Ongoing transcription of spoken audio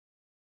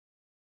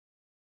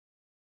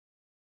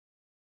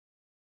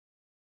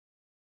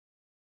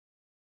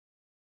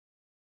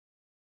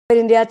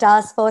India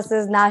Task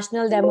Force's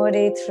National Demo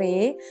Day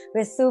 3.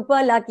 We're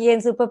super lucky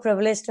and super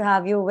privileged to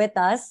have you with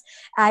us.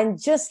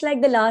 And just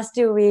like the last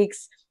 2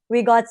 weeks,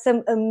 we got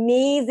some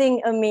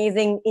amazing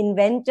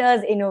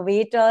inventors,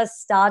 innovators,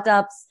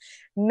 startups,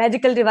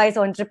 medical device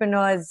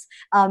entrepreneurs,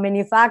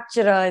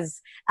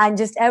 manufacturers, and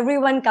just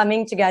everyone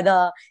coming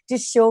together to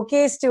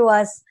showcase to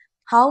us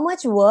how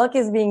much work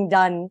is being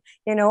done,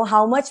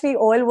 how much we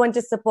all want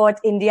to support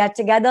India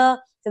together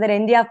so that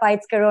India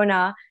fights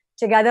Corona.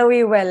 Together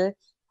we will.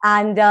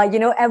 And,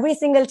 every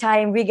single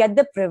time we get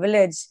the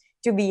privilege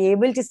to be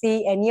able to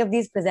see any of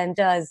these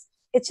presenters,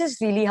 it's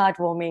just really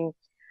heartwarming.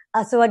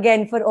 So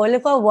again, for all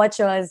of our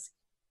watchers,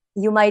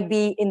 you might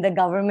be in the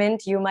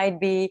government, you might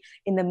be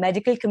in the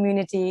medical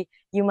community,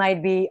 you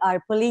might be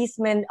our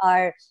policemen,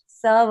 our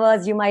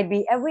servers, you might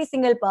be every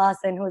single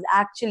person who's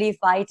actually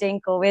fighting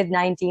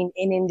COVID-19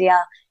 in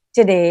India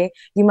today.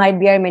 You might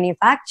be our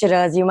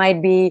manufacturers, you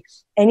might be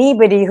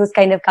anybody who's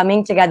kind of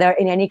coming together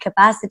in any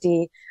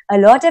capacity. A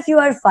lot of you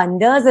are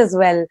funders as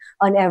well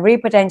on every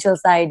potential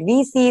side: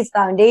 VCs,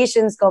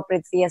 foundations,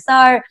 corporate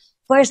CSR,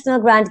 personal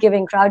grant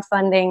giving,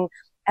 crowdfunding.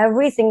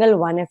 Every single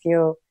one of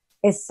you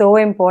is so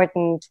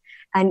important.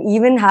 And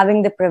even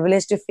having the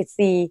privilege to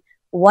see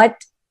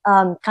what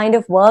kind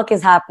of work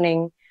is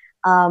happening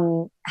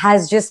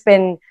has just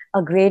been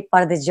a great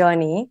part of the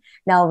journey.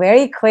 Now,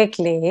 very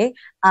quickly,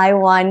 I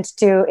want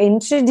to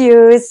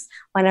introduce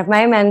one of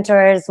my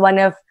mentors, one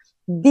of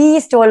the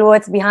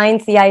stalwarts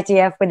behind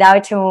CITF,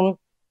 without whom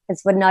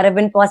this would not have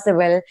been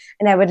possible.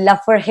 And I would love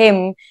for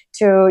him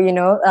to,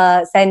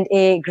 send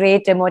a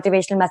great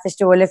motivational message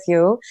to all of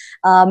you.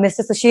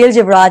 Mr. Sushil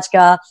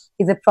Jivrajka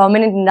is a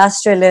prominent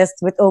industrialist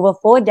with over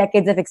 4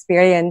 decades of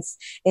experience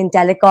in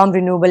telecom,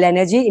 renewable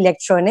energy,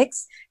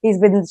 electronics. He's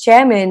been the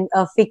chairman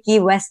of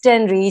FICCI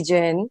Western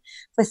region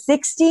for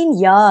 16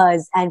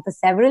 years and for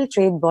several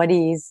trade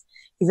bodies.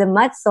 He's a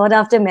much sought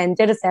after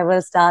mentor to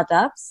several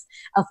startups,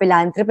 a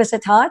philanthropist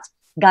at heart,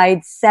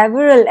 guides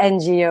several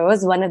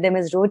NGOs. One of them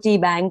is Roti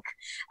Bank,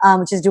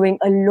 which is doing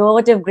a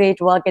lot of great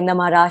work in the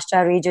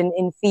Maharashtra region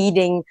in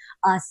feeding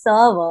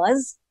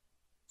servers.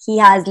 He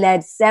has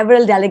led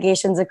several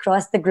delegations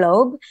across the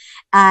globe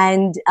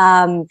and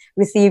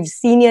received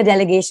senior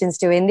delegations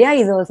to India.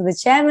 He's also the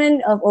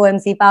chairman of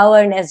OMC Power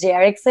and SJ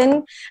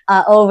Ericsson.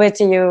 Over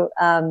to you,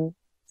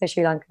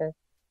 Sushil Uncle.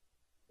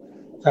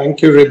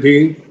 Thank you,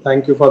 Riddhi.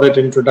 Thank you for that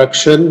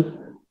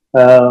introduction.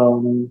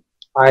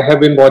 I have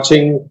been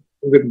watching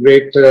with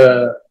great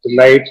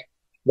delight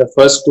the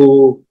first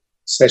 2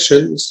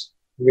 sessions,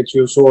 which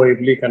you so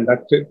ably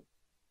conducted,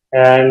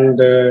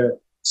 and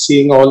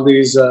seeing all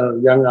these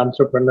young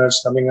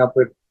entrepreneurs coming up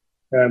with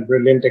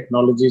brilliant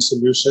technology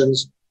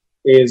solutions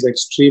is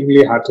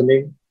extremely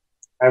heartening.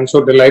 I'm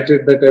so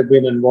delighted that I've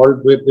been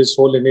involved with this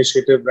whole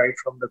initiative right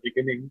from the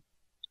beginning,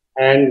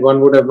 and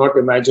one would have not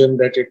imagined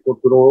that it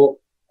would grow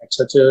at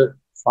such a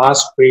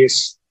fast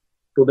pace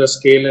to the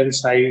scale and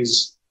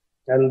size,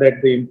 and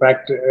that the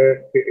impact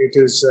it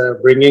is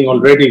bringing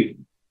already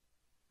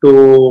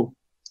to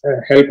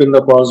help in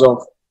the cause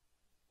of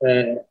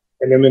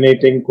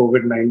eliminating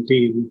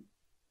COVID-19.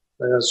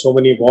 So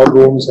many war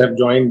rooms have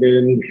joined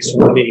in, so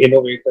many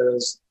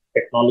innovators,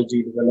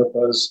 technology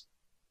developers,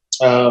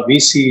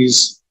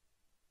 VCs.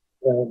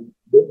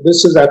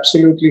 This is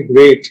absolutely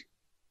great.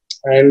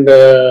 And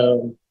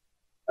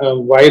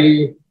while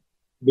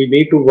we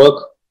need to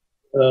work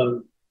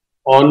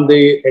on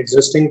the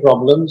existing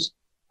problems,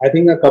 I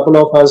think a couple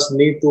of us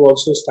need to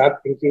also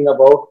start thinking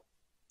about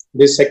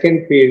the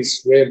second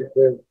phase, where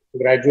the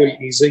gradual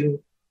easing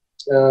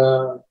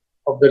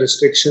of the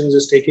restrictions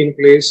is taking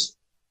place.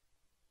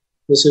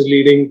 This is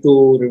leading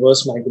to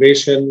reverse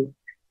migration.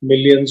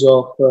 Millions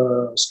of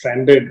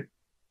stranded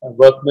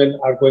workmen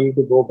are going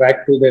to go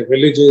back to their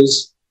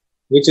villages,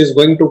 which is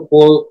going to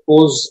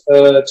pose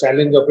a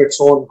challenge of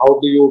its own. How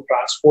do you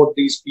transport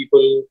these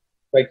people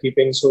by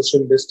keeping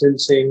social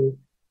distancing?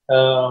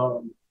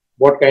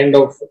 What kind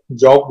of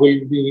job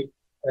will be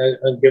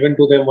given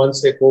to them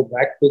once they go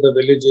back to the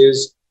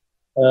villages?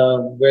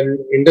 When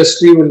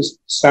industry will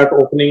start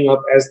opening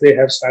up, as they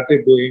have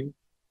started doing,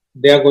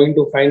 they are going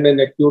to find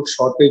an acute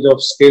shortage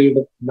of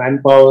skilled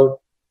manpower.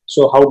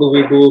 So how do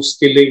we do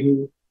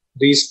skilling,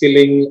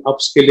 reskilling,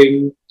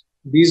 upskilling?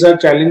 These are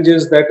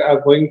challenges that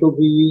are going to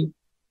be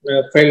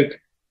felt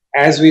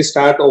as we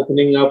start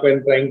opening up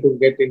and trying to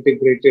get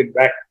integrated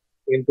back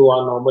into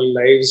our normal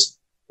lives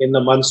in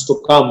the months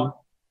to come.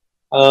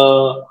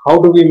 How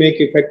do we make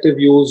effective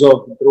use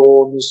of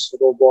drones,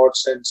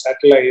 robots, and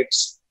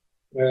satellites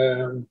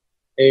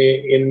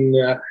in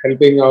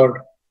helping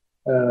our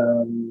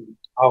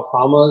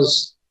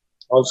farmers,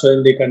 also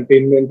in the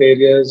containment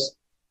areas?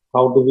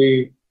 How do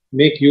we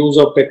make use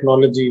of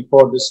technology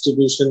for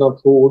distribution of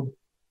food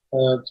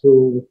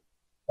through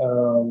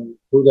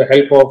the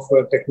help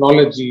of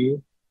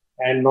technology,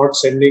 and not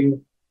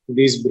sending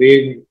these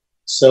brave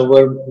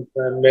server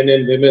men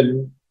and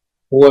women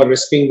who are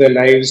risking their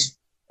lives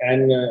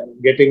and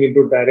getting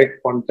into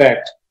direct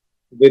contact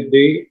with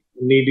the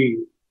needy.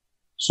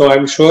 So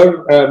I'm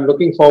sure I'm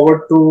looking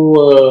forward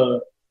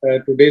to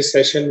today's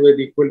session with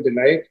equal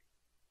delight.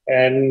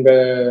 And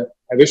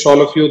I wish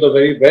all of you the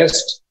very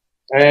best.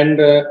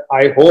 And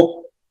I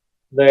hope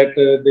that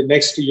the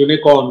next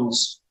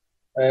unicorns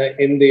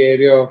in the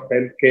area of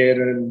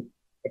healthcare and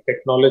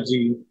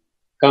technology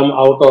come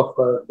out of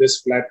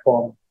this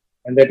platform,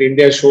 and that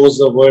India shows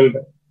the world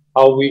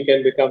how we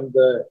can become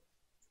the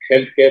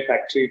healthcare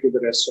factory to the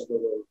rest of the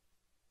world.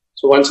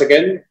 So once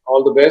again,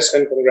 all the best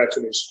and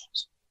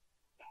congratulations.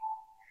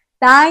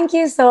 Thank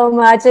you so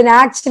much. And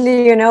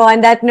actually,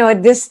 on that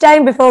note, this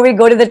time before we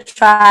go to the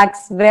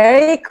tracks,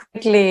 very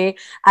quickly,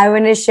 I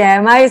want to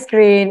share my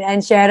screen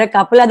and share a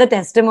couple other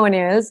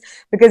testimonials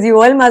because you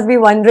all must be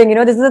wondering,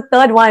 this is the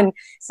third one.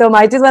 So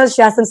might as well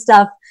share some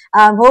stuff.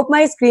 Hope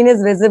my screen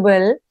is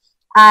visible.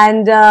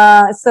 And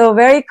so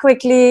very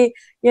quickly,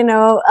 we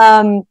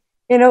haven't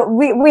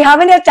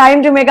had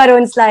time to make our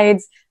own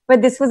slides,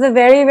 but this was a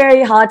very,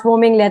 very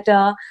heartwarming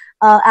letter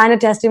and a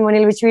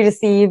testimonial which we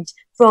received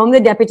from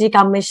the Deputy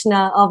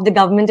Commissioner of the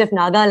Government of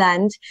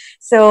Nagaland.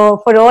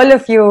 So for all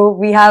of you,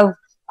 we have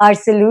our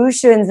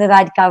solutions have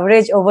had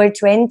coverage over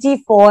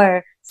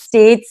 24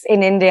 states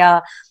in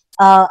India.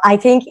 I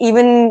think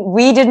even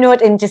we did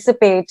not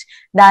anticipate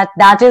that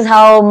that is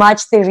how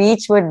much the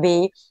reach would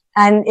be.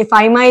 And if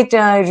I might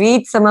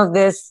read some of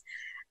this,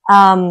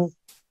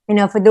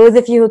 for those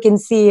of you who can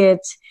see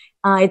it,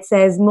 it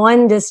says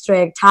Mon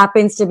district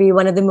happens to be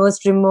one of the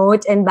most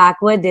remote and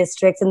backward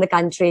districts in the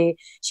country,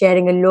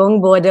 sharing a long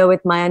border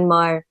with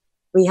Myanmar.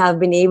 We have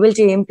been able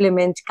to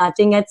implement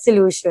cutting-edge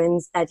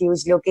solutions that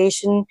use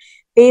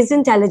location-based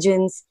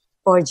intelligence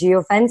for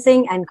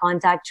geofencing and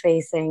contact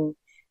tracing.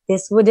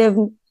 This would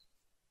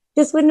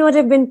not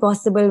have been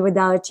possible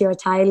without your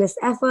tireless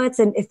efforts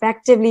in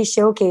effectively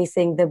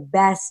showcasing the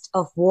best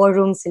of war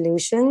room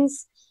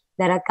solutions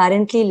that are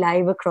currently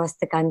live across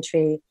the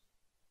country.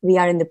 We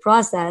are in the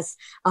process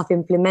of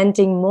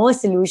implementing more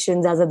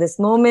solutions as of this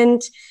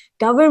moment.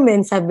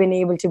 Governments have been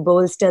able to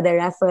bolster their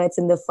efforts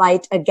in the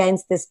fight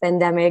against this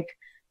pandemic,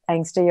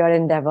 thanks to your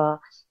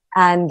endeavor.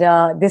 And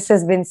this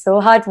has been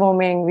so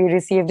heartwarming. We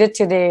received it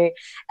today,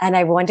 and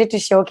I wanted to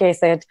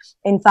showcase it.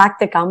 In fact,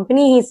 the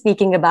company he's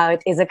speaking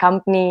about is a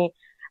company,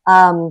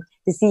 the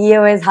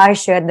CEO is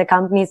Harshad. The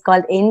company is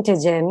called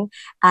Intigen,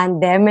 and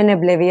them and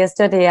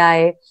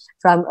Oblivious.ai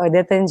from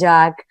Udit and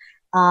Jack.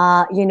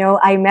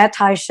 I met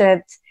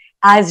Harshad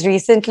as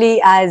recently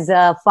as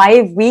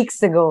 5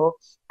 weeks ago,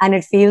 and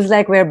it feels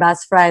like we're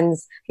best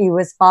friends. He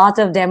was part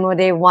of Demo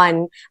Day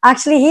 1.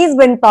 Actually, he's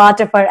been part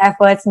of our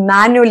efforts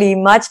manually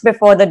much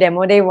before the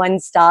Demo Day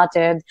 1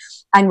 started.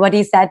 And what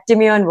he said to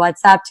me on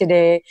WhatsApp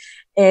today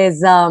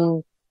is,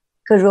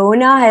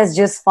 Corona has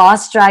just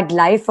fast-tracked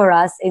life for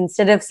us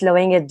instead of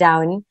slowing it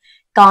down.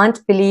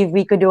 Can't believe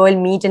we could all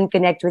meet and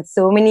connect with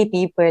so many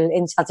people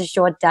in such a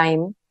short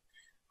time.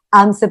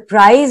 I'm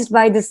surprised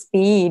by the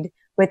speed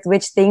with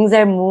which things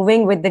are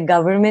moving with the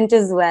government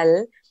as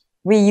well.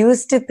 We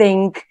used to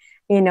think,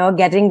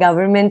 getting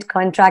government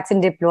contracts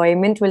and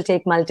deployment will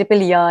take multiple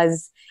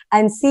years.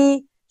 And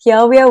see,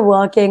 here we are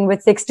working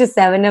with 6 to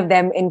 7 of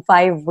them in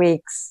 5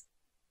 weeks.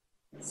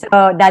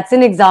 So that's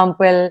an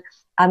example.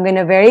 I'm going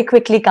to very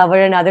quickly cover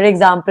another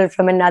example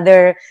from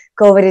another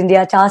COVID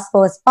India Task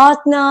Force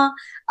partner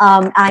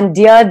and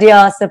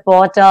dear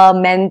supporter,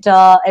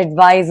 mentor,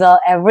 advisor,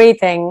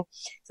 everything.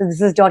 So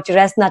this is Dr.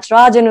 S.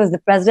 Natarajan, who is the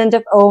president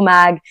of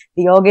OMAG,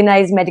 the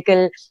Organized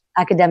Medical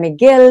Academic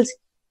Guild.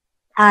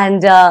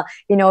 And,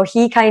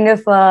 he kind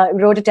of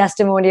wrote a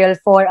testimonial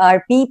for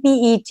our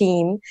PPE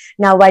team.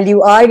 Now, while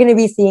you are going to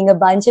be seeing a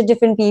bunch of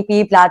different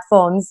PPE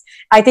platforms,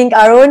 I think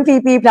our own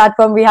PPE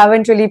platform, we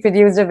haven't really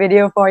produced a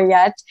video for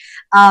yet.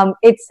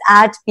 It's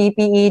at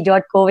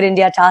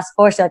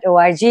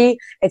ppe.covidindiataskforce.org.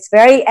 It's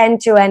very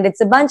end-to-end.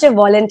 It's a bunch of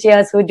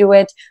volunteers who do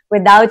it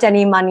without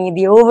any money.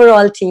 The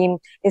overall team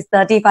is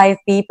 35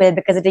 people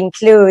because it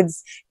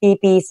includes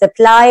PPE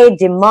supply,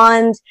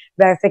 demand,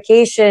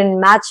 verification,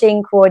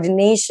 matching,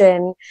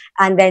 coordination,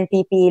 and then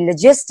PPE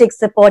logistics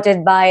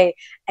supported by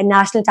a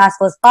national task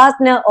force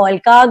partner, All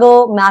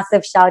Cargo.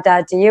 Massive shout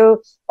out to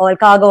you. All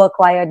Cargo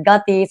acquired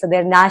Gati, so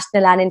they're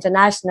national and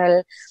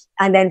international.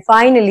 And then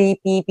finally,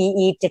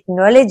 PPE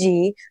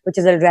technology, which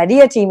is already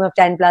a team of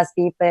 10 plus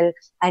people,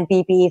 and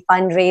PPE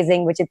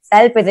fundraising, which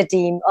itself is a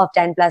team of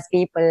 10 plus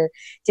people.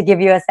 To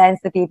give you a sense,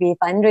 the PPE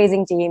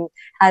fundraising team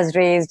has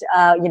raised,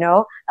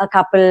 a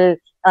couple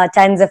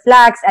tens of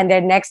lakhs, and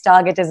their next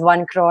target is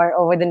 1 crore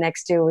over the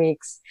next 2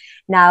 weeks.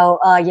 Now,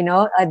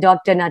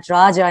 Dr.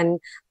 Natarajan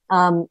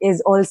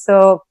is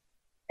also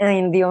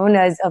the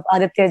owners of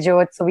Aditya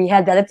Jyot. So we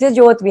helped Aditya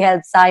Jyot, we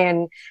helped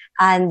Sion,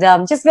 and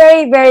just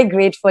very, very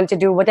grateful to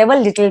do whatever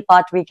little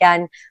part we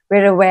can.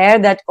 We're aware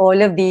that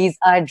all of these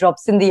are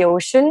drops in the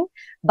ocean,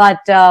 but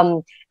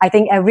I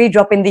think every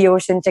drop in the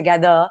ocean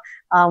together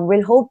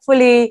will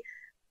hopefully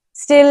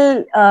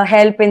still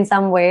help in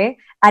some way.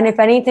 And if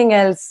anything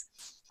else,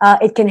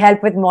 it can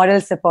help with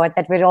moral support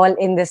that we're all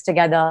in this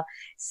together.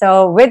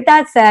 So with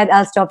that said,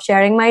 I'll stop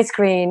sharing my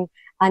screen,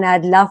 and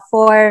I'd love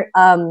for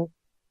our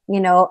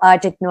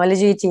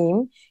technology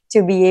team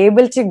to be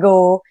able to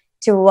go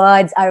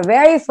towards our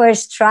very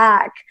first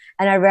track.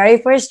 And our very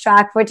first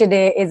track for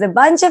today is a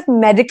bunch of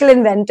medical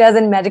inventors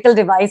and medical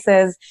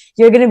devices.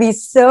 You're going to be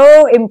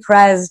so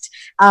impressed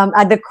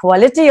at the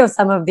quality of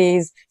some of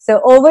these.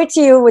 So over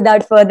to you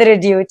without further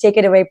ado. Take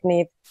it away,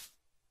 Puneet.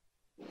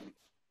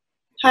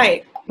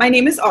 Hi, my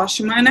name is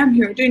Ashima and I'm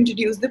here to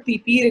introduce the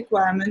PPE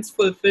Requirements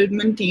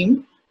Fulfillment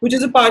Team, which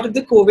is a part of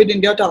the COVID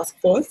India Task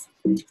Force.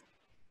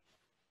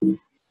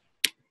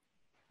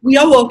 We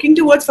are working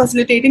towards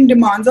facilitating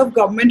demands of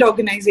government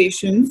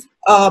organizations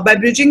by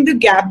bridging the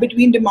gap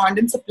between demand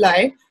and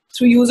supply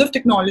through use of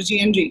technology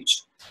and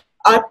reach.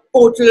 Our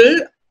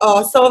portal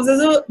serves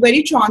as a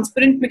very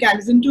transparent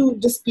mechanism to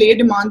display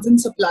demands and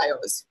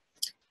suppliers.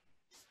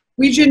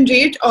 We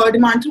generate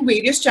demand through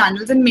various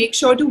channels and make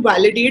sure to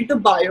validate the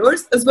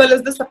buyers as well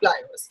as the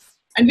suppliers.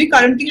 And we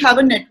currently have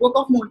a network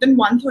of more than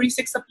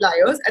 136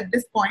 suppliers at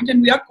this point,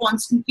 and we are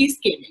constantly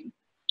scaling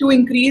to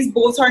increase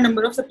both our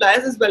number of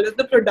suppliers as well as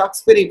the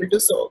products we're able to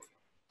serve.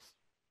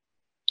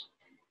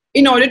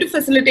 In order to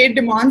facilitate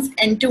demands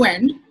end to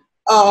end,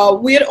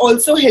 we are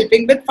also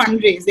helping with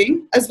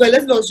fundraising as well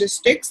as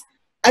logistics,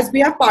 as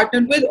we have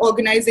partnered with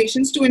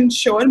organizations to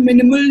ensure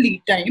minimal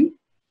lead time.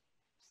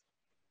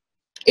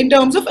 In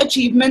terms of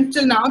achievements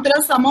till now,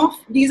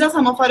 these are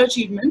some of our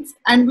achievements,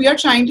 and we are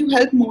trying to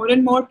help more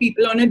and more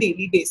people on a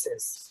daily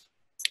basis.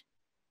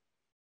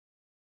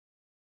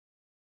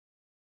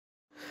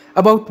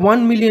 About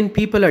 1 million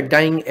people are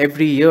dying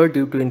every year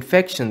due to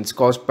infections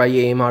caused by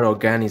AMR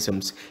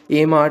organisms.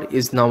 AMR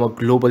is now a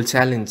global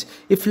challenge.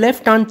 If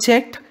left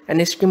unchecked,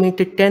 an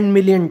estimated 10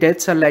 million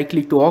deaths are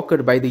likely to occur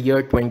by the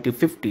year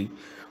 2050.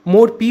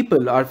 More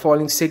people are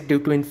falling sick due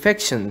to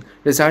infection,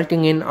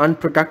 resulting in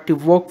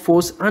unproductive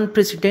workforce,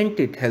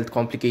 unprecedented health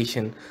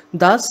complication.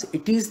 Thus,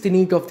 it is the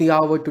need of the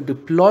hour to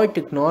deploy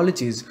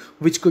technologies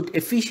which could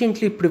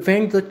efficiently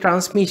prevent the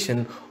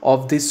transmission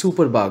of these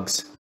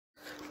superbugs.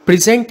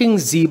 Presenting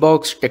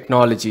ZBox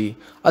technology,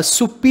 a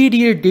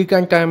superior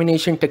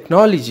decontamination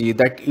technology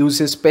that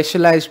uses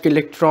specialized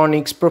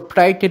electronics,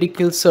 proprietary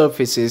kill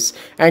surfaces,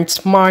 and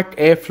smart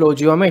airflow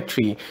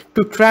geometry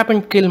to trap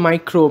and kill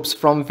microbes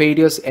from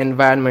various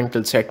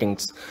environmental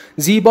settings.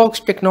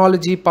 ZBox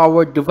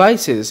technology-powered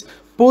devices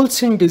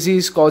pulls in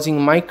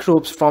disease-causing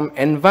microbes from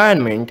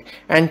environment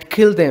and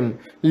kill them,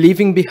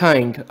 leaving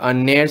behind a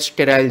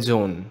near-sterile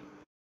zone.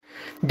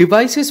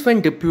 Devices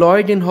when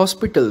deployed in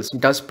hospitals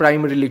does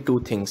primarily two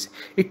things.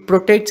 It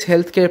protects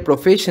healthcare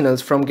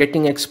professionals from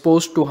getting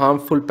exposed to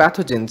harmful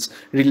pathogens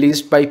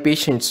released by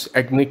patients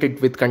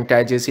admitted with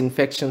contagious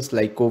infections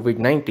like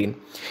COVID-19.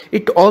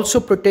 It also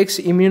protects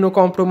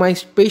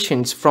immunocompromised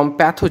patients from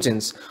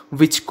pathogens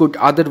which could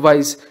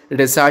otherwise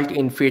result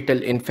in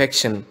fatal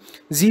infection.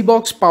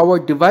 ZBox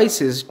powered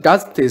devices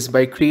does this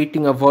by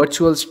creating a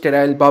virtual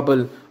sterile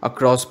bubble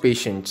across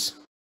patients.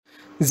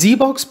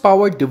 ZBox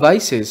powered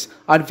devices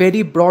are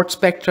very broad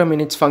spectrum in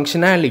its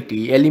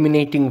functionality,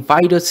 eliminating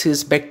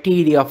viruses,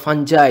 bacteria,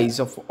 fungi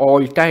of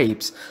all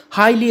types.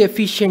 Highly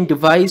efficient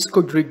device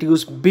could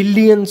reduce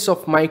billions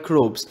of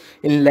microbes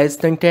in less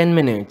than 10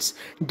 minutes.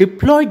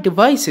 Deployed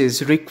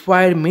devices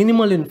require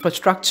minimal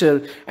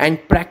infrastructure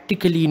and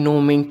practically no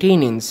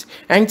maintenance,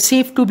 and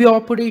safe to be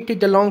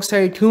operated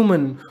alongside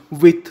human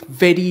with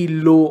very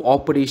low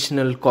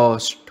operational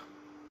cost.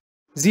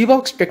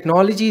 ZBox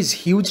technology is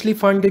hugely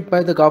funded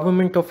by the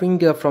Government of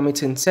India from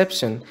its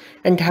inception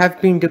and have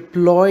been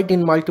deployed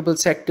in multiple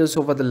sectors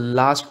over the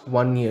last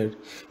 1 year.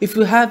 If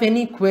you have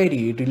any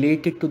query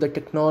related to the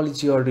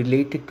technology or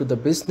related to the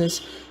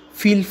business,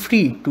 feel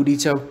free to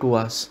reach out to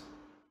us.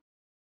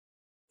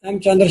 I'm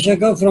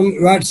Chandrasekhar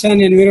from Watson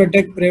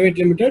Envirotech Private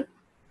Limited,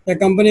 a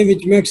company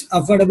which makes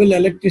affordable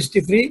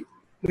electricity-free,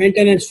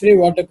 maintenance-free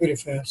water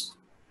purifiers.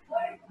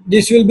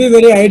 This will be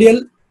very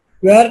ideal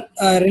where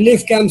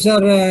relief camps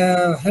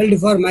are held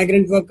for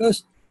migrant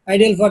workers,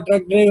 ideal for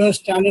truck drivers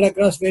stranded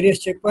across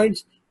various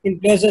checkpoints in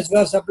places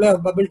where supply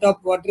of bubble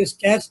top water is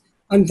scarce,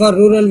 and for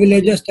rural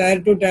villages, tier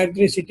 2, tier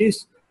 3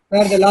 cities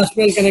where the last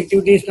mile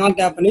connectivity is not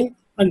happening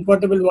and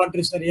potable water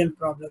is a real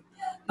problem.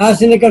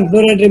 Arsenic and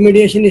fluoride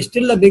remediation is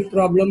still a big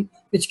problem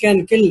which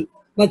can kill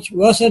much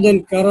worse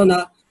than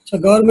corona, so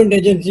government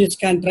agencies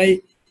can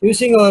try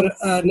using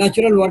our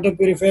natural water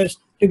purifiers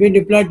to be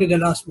deployed to the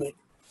last mile.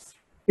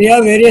 We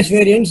have various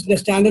variants, the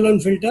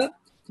standalone filter,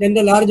 then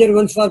the larger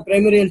ones for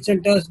primary health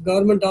centers,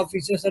 government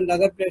offices and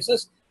other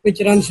places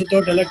which runs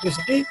without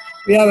electricity.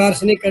 We have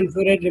arsenic and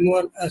fluoride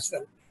removal as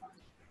well.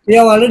 We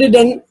have already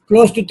done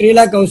close to 3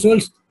 lakh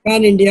households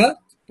pan India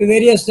to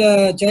various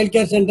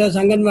childcare centers,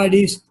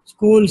 Anganwadis,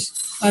 schools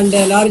and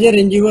larger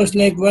NGOs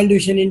like World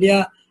Vision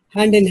India,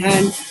 hand in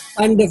hand,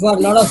 and for a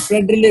lot of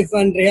flood relief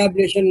and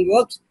rehabilitation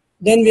works.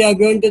 Then we are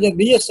going to the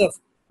BSF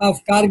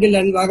of Kargil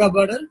and Wagah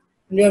border.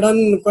 We have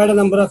done quite a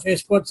number of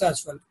exports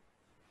as well.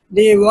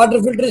 The water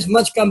filter is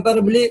much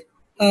comparably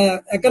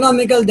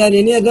economical than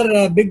any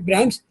other big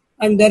brands,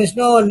 and there is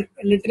no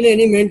literally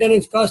any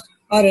maintenance cost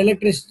or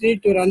electricity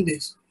to run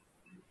this.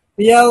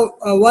 We have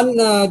won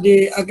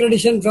the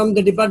accreditation from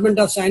the Department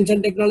of Science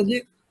and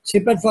Technology,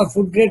 CPET for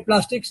food grade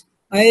plastics,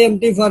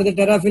 IIMT for the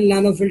Terrafil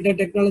nanofilter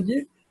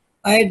technology,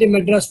 IIT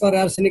Madras for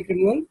arsenic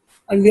removal,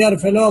 and we are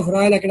fellow of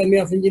Royal Academy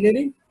of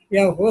Engineering. We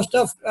have a host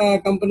of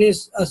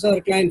companies as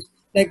our clients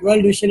like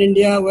World Vision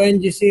India,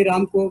 ONGC,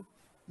 Ramco,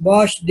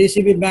 Bosch,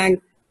 DCB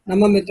Bank,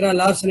 Namamitra,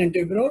 Larsen and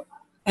Toubro.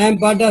 I am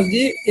part of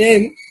the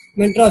AIM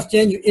Mentor of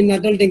Change in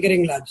Atal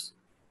Tinkering Labs.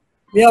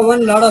 We have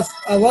won a lot of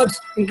awards,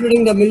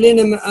 including the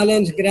Millennium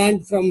Alliance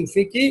Grant from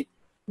FICCI,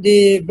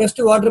 the Best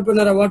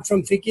Entrepreneur Award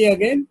from FICCI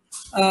again,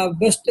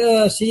 Best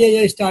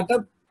CAI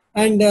Startup,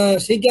 and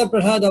CK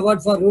Prasad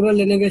Award for Rural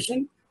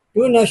Innovation,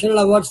 two national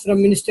awards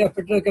from Ministry of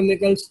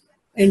Petrochemicals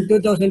in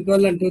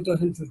 2012 and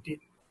 2015.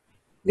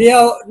 We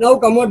have now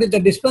come out with a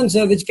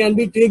dispenser which can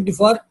be tweaked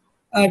for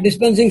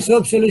dispensing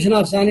soap solution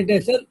or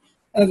sanitizer.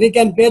 We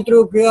can pay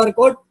through QR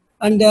code,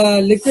 and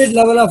the liquid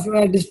level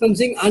of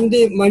dispensing and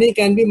the money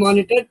can be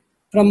monitored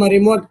from a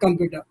remote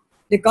computer.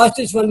 The cost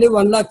is only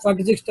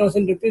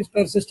 1,46,000 rupees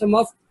per system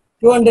of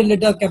 200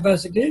 liter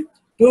capacity.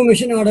 Two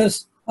machine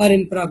orders are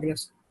in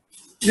progress.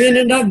 We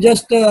need not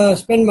just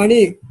spend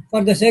money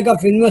for the sake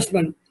of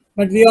investment,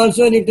 but we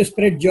also need to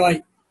spread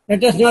joy.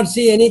 Let us not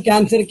see any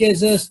cancer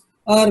cases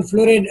or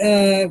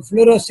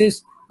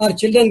fluorosis or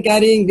children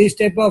carrying this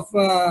type of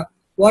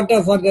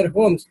water for their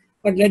homes,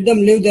 but let them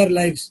live their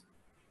lives.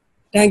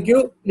 Thank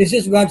you. This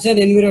is Watson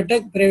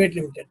Envirotech Private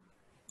Limited.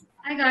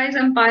 Hi guys,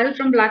 I'm Payal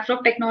from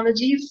BlackRock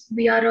Technologies.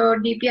 We are a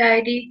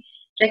DPIIT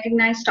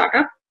recognized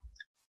startup.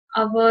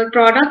 Our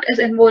product is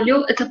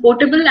Envolio. It's a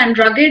portable and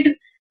rugged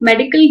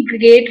medical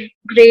grade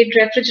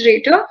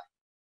refrigerator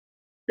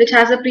which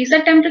has a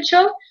preset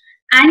temperature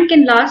and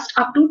can last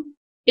up to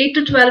 8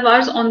 to 12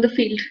 hours on the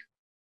field.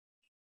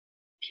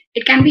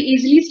 It can be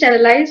easily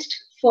sterilized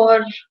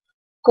for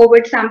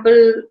COVID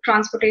sample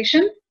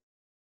transportation.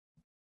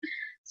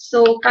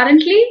 So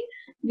currently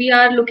we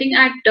are looking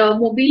at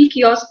mobile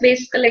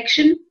kiosk-based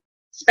collection,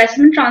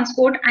 specimen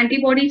transport,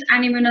 antibodies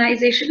and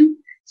immunization.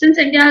 Since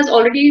India has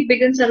already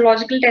begun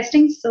serological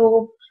testing,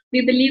 so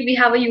we believe we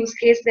have a use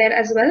case there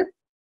as well.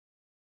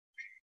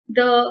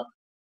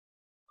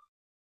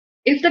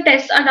 If the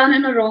tests are done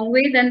in a wrong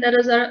way, then there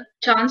is a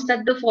chance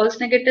that the false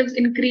negatives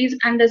increase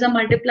and there's a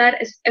multiplier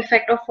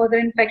effect of further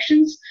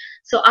infections.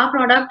 So our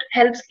product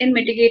helps in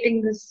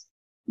mitigating this.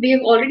 We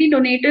have already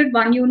donated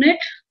 1 unit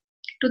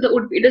to the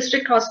Udbi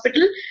District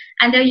Hospital,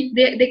 and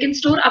they can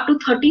store up to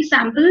 30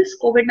 samples,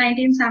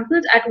 COVID-19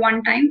 samples at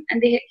one time,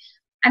 and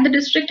the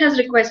district has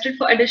requested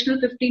for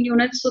additional 15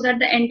 units so that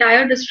the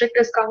entire district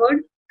is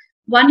covered.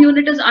 1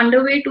 unit is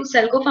underway to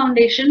Selco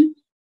Foundation,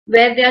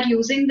 where they are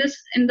using this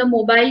in the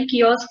mobile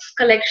kiosks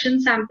collection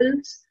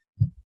samples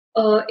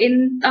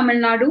in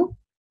Tamil Nadu.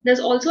 There's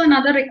also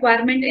another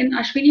requirement in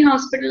Ashwini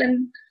Hospital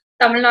in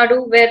Tamil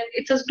Nadu, where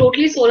it's a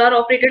totally solar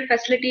operated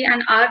facility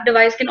and our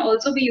device can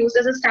also be used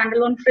as a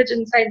standalone fridge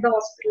inside the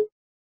hospital.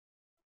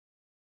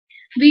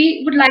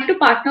 We would like to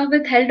partner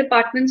with health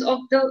departments of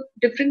the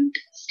different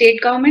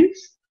state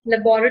governments,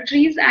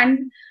 laboratories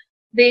and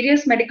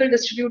various medical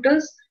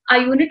distributors.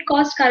 Our unit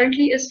cost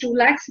currently is 2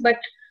 lakhs, but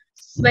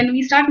when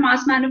we start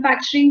mass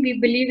manufacturing, we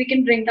believe we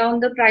can bring down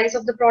the price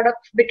of the product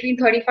between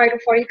 35 to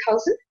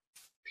 40,000.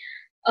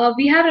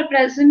 We have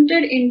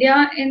represented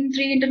India in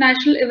 3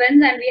 international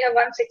events and we have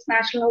won 6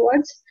 national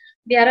awards.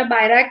 We are a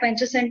BIRAC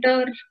Venture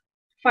Center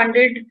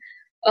funded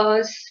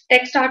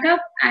tech startup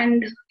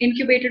and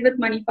incubated with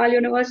Manipal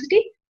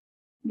University.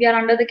 We are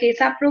under the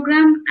KSAP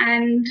program,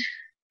 and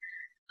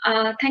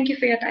thank you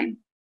for your time.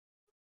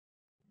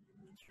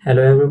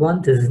 Hello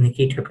everyone, this is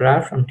Nikki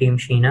Thakrar from Team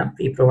Sheena.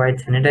 We provide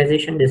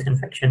sanitization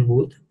disinfection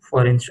booth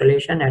for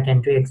installation at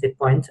entry-exit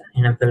points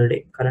in a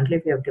building. Currently,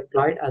 we have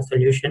deployed our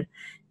solution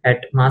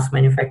at mass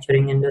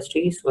manufacturing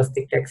industries,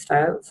 Swastik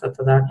Textile,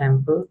 Satyada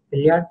Temple,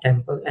 Piliyard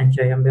Temple, and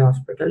Jayambe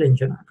Hospital in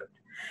Junagadh.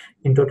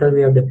 In total,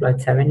 we have deployed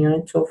 7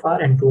 units so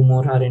far, and 2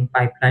 more are in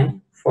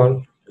pipeline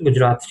for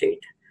Gujarat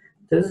state.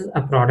 This is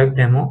a product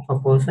demo. A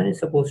person is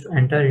supposed to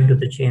enter into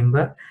the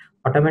chamber.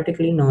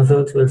 Automatically,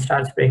 nozzles will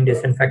start spraying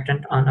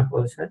disinfectant on a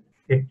person.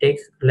 It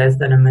takes less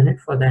than a minute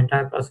for the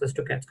entire process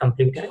to get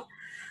completed.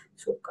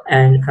 So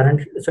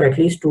at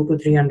least 200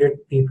 to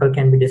 300 people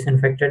can be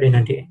disinfected in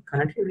a day.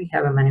 Currently, we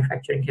have a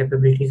manufacturing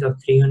capabilities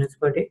of 3 units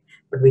per day,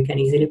 but we can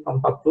easily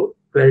pump up to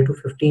 12 to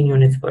 15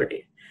 units per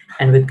day.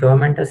 And with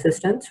government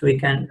assistance, we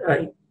can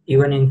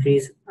even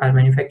increase our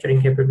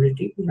manufacturing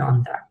capability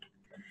beyond that.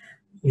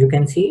 You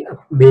can see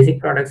basic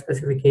product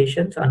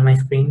specifications on my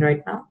screen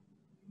right now.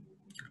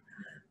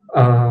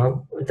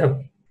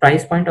 The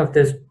price point of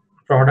this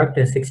product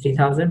is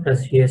 60,000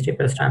 plus GST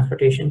plus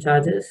transportation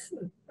charges.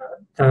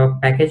 The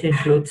package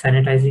includes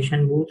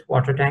sanitization booth,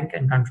 water tank,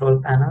 and control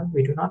panel.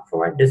 We do not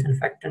provide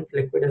disinfectant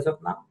liquid as of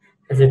now,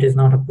 as it is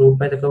not approved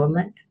by the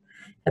government.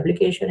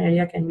 Application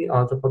area can be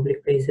all the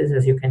public places,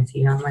 as you can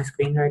see on my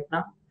screen right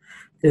now.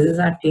 This is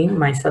our team,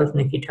 myself,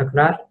 Nikki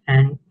Thakrar,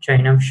 and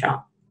Jainam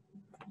Shah.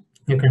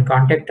 You can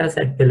contact us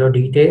at below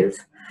details.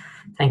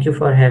 Thank you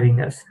for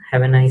having us.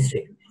 Have a nice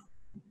day.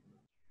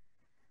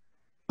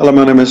 Hello,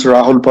 my name is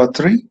Rahul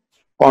Patri,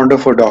 founder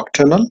for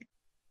Doctrinal.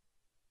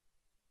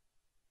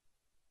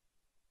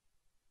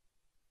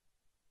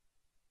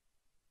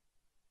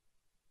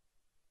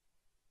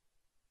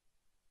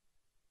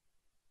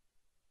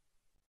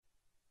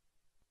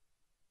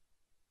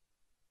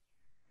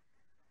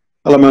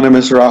 Hello, my name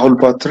is Rahul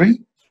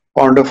Patri,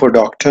 founder for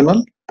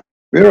Doctrinal.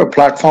 We're a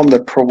platform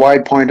that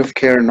provide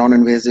point-of-care,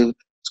 non-invasive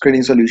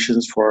screening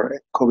solutions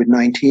for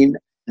COVID-19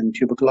 and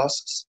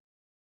tuberculosis.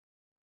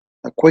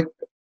 A quick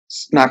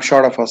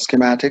snapshot of our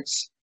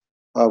schematics.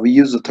 We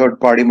use a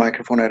third-party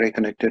microphone array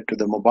connected to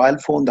the mobile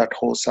phone that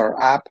hosts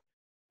our app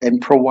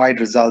and provide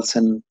results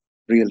in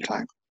real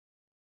time.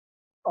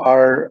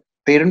 Our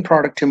parent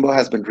product Timber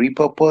has been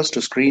repurposed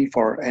to screen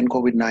for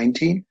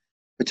nCovid-19,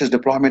 which is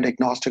deployment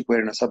agnostic,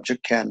 wherein a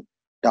subject can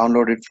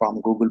download it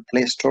from Google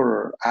Play Store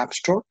or App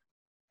Store.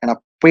 And our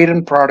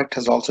parent product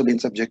has also been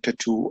subjected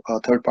to a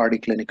third-party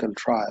clinical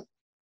trial.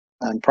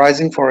 And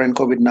pricing for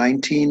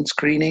nCovid-19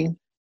 screening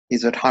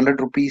is at 100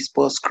 rupees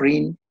per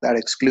screen. That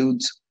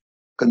excludes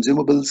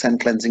consumables and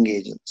cleansing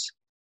agents.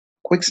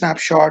 Quick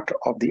snapshot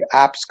of the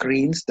app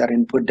screens that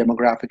input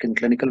demographic and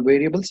clinical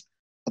variables.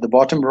 At the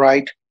bottom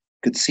right,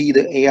 you could see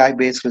the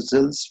AI-based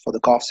results for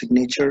the cough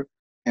signature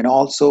and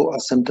also a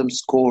symptom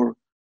score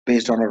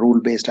based on a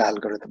rule-based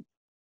algorithm.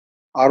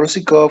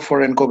 ROC curve for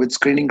nCovid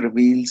screening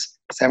reveals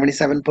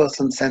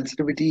 77%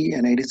 sensitivity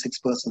and 86%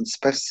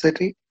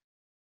 specificity,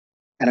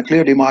 and a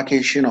clear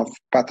demarcation of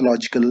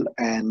pathological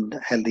and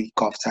healthy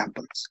cough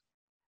samples.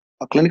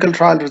 Our clinical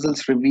trial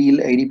results reveal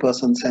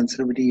 80%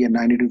 sensitivity and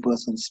 92%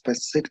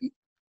 specificity.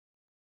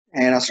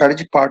 And our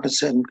strategic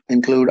partners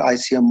include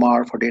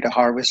ICMR for data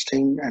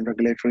harvesting and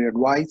regulatory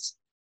advice,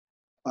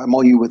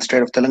 MOU with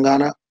State of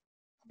Telangana,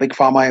 Big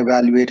Pharma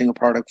evaluating a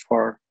product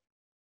for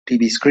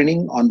TB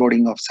screening,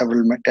 onboarding of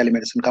several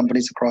telemedicine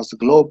companies across the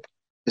globe,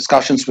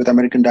 discussions with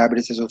American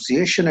Diabetes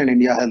Association and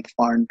India Health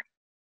Fund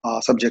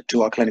subject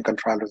to our clinical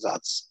trial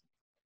results.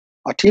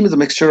 Our team is a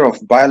mixture of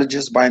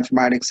biologists,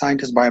 bioinformatics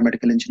scientists,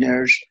 biomedical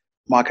engineers,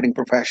 marketing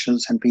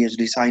professionals, and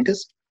PhD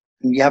scientists.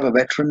 And we have a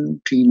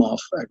veteran team of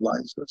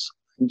advisors.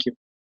 Thank you.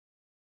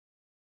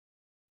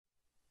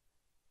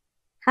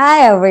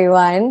 Hi,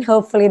 everyone.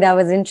 Hopefully that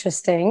was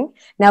interesting.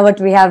 Now what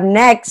we have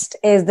next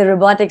is the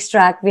robotics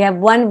track. We have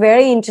one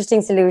very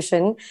interesting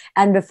solution.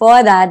 And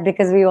before that,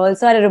 because we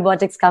also had a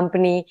robotics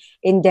company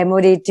in Demo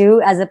Day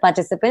 2 as a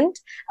participant,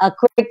 a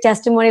quick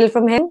testimonial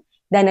from him,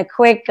 then a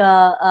quick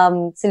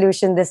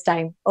solution this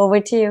time. Over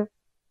to you.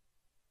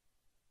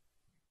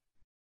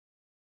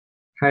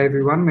 Hi,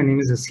 everyone. My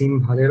name is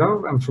Asim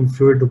Bhalerao. I'm from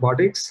Fluid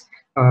Robotics.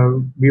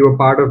 We were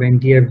part of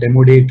NTF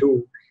Demo Day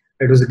 2.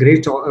 It was a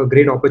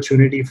great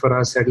opportunity for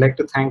us. I'd like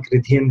to thank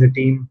Riddhi and the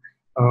team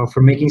for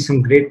making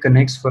some great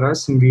connects for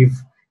us. And we've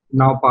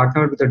now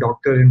partnered with a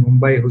doctor in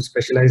Mumbai who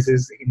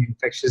specializes in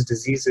infectious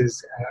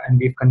diseases. And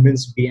we've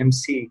convinced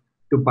BMC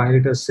to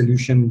pilot a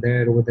solution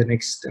there over the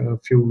next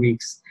few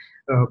weeks.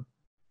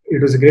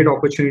 It was a great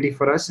opportunity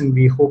for us, and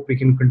we hope we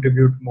can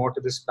contribute more to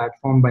this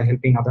platform by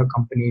helping other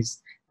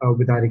companies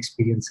with our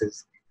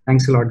experiences.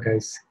 Thanks a lot,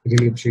 guys.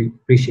 Really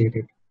appreciate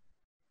it.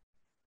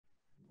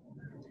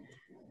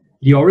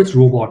 The Auris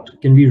robot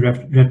can be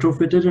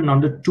retrofitted in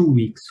under 2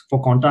 weeks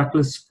for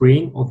contactless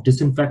spraying of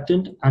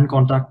disinfectant and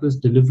contactless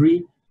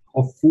delivery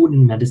of food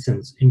and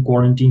medicines in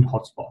quarantine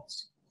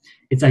hotspots.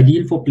 It's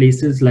ideal for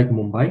places like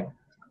Mumbai.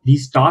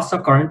 These tasks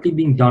are currently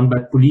being done by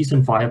police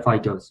and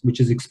firefighters, which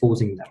is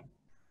exposing them.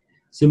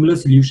 Similar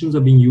solutions are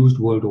being used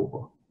world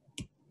over.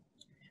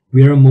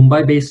 We are a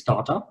Mumbai-based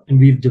startup, and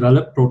we've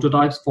developed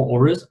prototypes for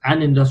Auris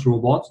and Indus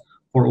robots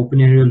for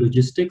open area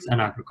logistics and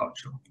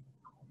agriculture.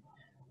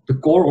 The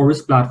core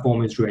Auris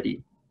platform is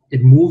ready.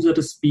 It moves at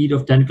a speed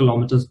of 10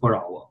 kilometers per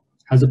hour,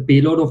 has a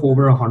payload of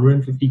over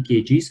 150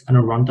 kgs and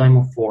a runtime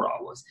of 4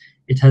 hours.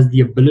 It has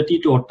the ability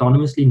to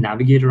autonomously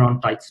navigate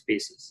around tight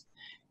spaces.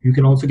 You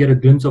can also get a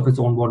glimpse of its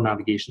onboard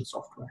navigation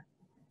software.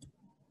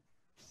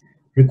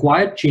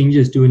 Required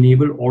changes to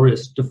enable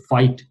Auris to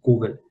fight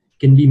COVID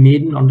can be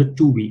made in under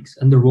 2 weeks,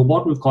 and the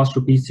robot will cost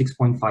rupees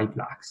 6.5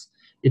 lakhs.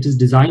 It is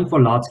designed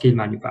for large-scale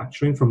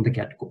manufacturing from the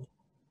get-go.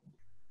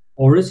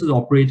 Auris is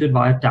operated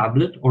via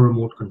tablet or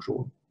remote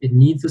control. It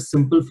needs a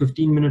simple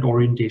 15-minute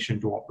orientation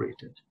to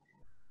operate it.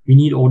 We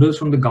need orders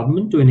from the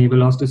government to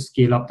enable us to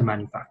scale up the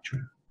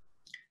manufacturing.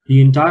 The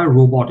entire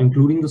robot,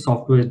 including the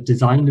software, is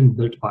designed and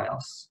built by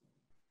us.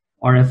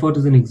 Our effort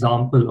is an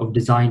example of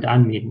designed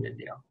and made in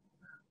India.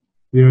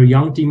 We are a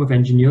young team of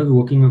engineers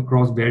working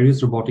across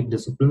various robotic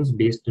disciplines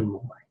based in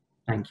Mumbai.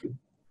 Thank you.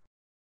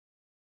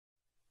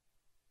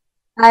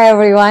 Hi,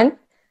 everyone.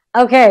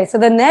 Okay, so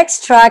the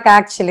next track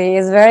actually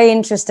is very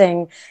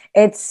interesting.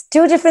 It's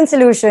two different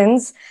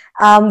solutions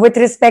with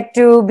respect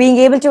to being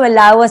able to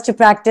allow us to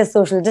practice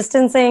social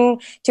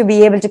distancing, to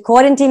be able to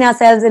quarantine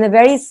ourselves in a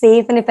very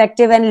safe and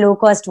effective and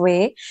low-cost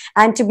way,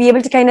 and to be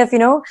able to kind of,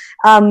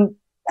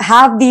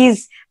 have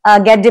these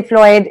get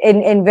deployed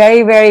in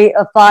very, very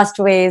fast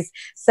ways.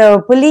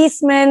 So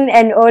policemen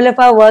and all of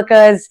our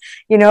workers,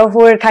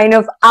 who are kind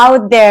of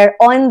out there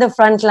on the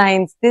front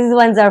lines, these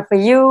ones are for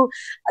you.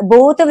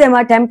 Both of them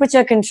are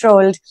temperature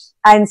controlled.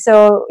 And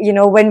so,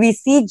 when we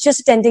see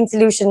just a tenting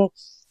solution,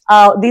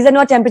 these are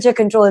not temperature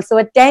controlled. So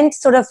a tent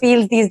sort of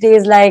feels these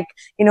days like,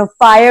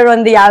 fire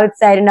on the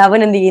outside and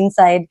oven on the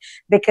inside,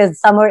 because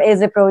summer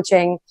is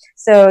approaching.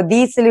 So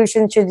these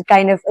solutions should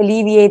kind of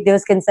alleviate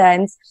those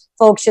concerns.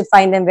 Folks should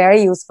find them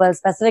very useful,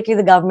 specifically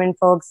the government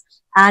folks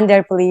and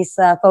their police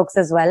folks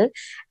as well.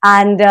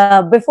 And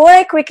before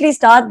I quickly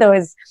start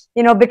those,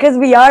 because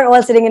we are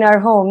all sitting in our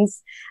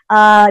homes,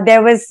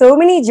 there was so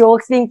many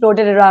jokes being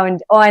floated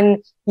around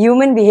on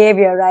human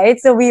behavior, right?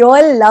 So we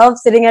all love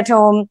sitting at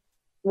home.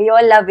 We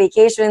all love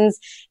vacations.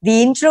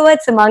 The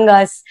introverts among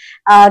us,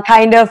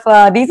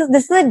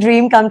 this is a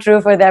dream come true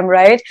for them,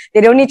 right?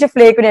 They don't need to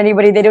flake with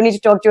anybody. They don't need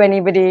to talk to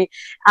anybody.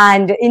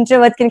 And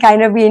introverts can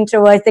kind of be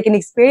introverts. They can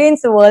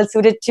experience the world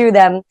suited to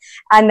them.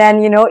 And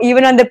then,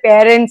 even on the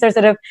parents or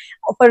sort of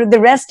for the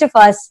rest of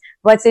us,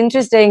 what's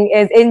interesting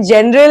is in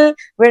general,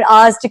 we're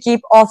asked to keep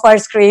off our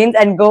screens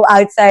and go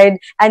outside.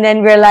 And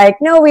then we're like,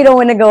 no, we don't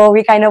want to go.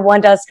 We kind of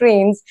want our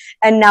screens.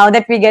 And now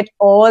that we get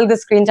all the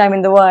screen time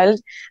in the world,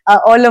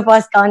 all of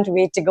us can't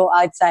wait to go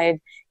outside.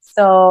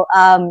 So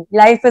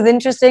life is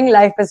interesting.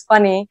 Life is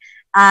funny.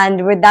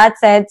 And with that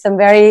said, some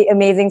very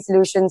amazing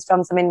solutions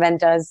from some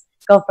inventors.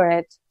 Go for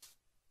it.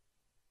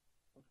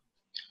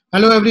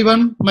 Hello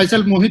everyone,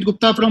 myself Mohit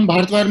Gupta from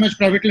Bharat Wire Mesh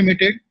Private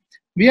Limited.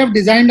 We have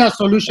designed a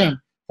solution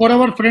for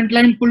our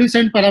frontline police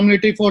and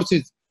paramilitary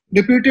forces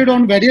deputed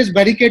on various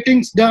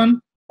barricadings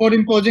done for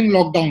imposing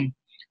lockdown.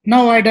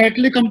 Now I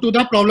directly come to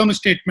the problem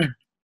statement.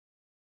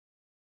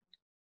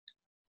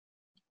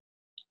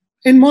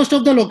 In most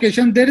of the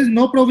locations, there is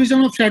no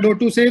provision of shadow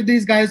to save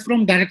these guys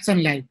from direct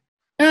sunlight.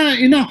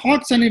 In a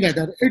hot sunny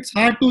weather, it's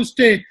hard to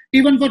stay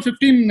even for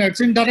 15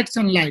 minutes in direct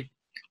sunlight.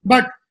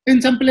 But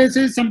in some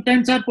places, some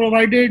tents are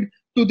provided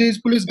to these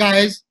police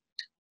guys.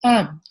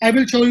 I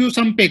will show you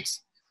some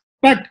pics.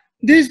 But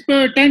these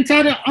tents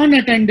are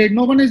unattended.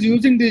 No one is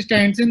using these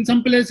tents. In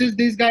some places,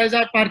 these guys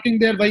are parking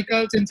their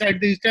vehicles inside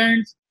these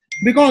tents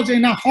because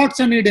in a hot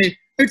sunny day,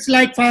 it's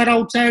like fire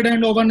outside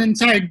and oven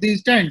inside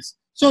these tents.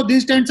 So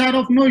these tents are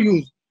of no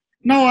use.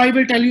 Now I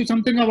will tell you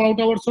something about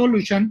our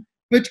solution,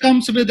 which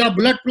comes with a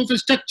bulletproof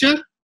structure,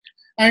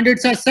 and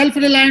it's a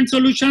self-reliant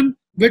solution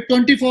with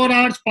 24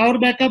 hours power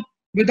backup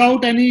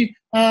without any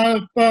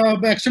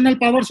external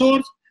power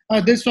source.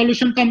 This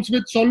solution comes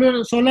with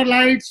solar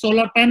lights,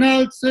 solar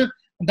panels,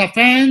 the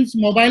fans,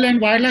 mobile and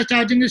wireless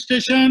charging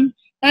station,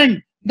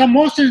 and the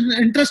most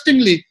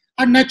interestingly,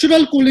 a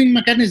natural cooling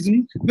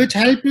mechanism which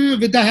help you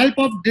with the help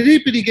of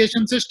drip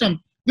irrigation system,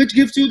 which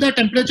gives you the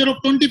temperature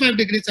of 25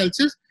 degrees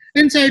Celsius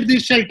inside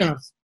these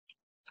shelters.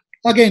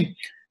 Again,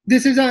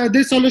 this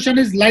solution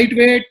is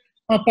lightweight,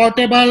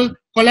 portable,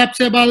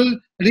 collapsible,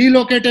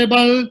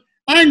 relocatable,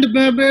 and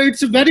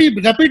it's very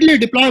rapidly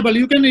deployable.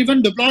 You can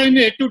even deploy in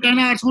 8 to 10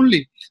 hours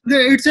only.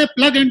 It's a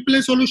plug and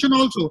play solution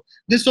also.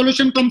 This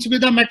solution comes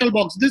with a metal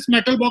box. This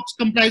metal box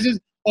comprises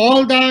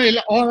all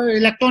the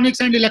electronics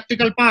and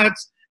electrical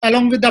parts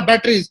along with the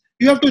batteries.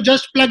 You have to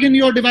just plug in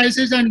your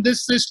devices and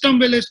this system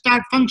will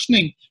start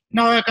functioning.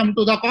 Now I come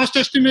to the cost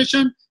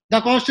estimation. The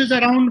cost is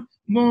around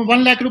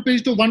 1 lakh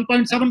rupees to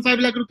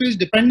 1.75 lakh rupees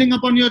depending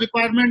upon your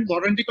requirement.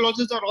 Warranty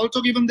clauses are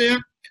also given there.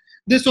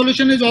 This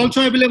solution is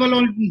also available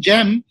on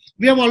GEM.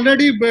 We have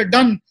already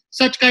done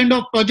such kind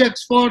of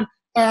projects for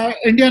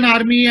Indian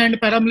Army and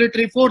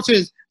paramilitary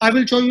forces. I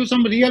will show you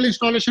some real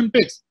installation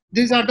pics.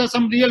 These are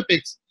some real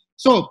pics.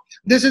 So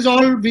this is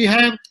all we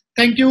have.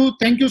 Thank you.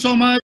 Thank you so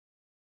much.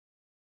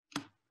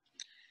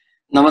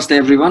 Namaste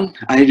everyone.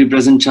 I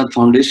represent Chat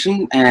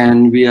Foundation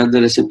and we are the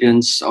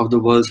recipients of the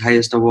world's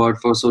highest award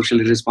for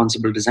socially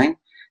responsible design,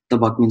 the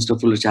Buckminster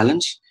Fuller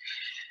Challenge.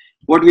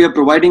 What we are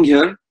providing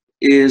here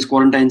is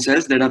quarantine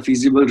cells that are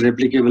feasible,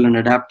 replicable and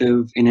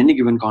adaptive in any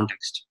given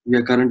context. We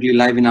are currently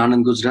live in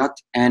Anand, Gujarat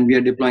and we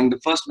are deploying the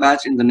first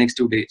batch in the next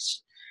 2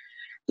 days.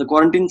 The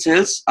quarantine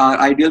cells are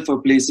ideal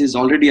for places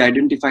already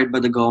identified by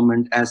the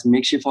government as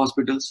makeshift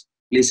hospitals,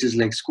 places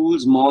like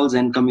schools, malls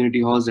and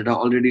community halls that are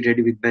already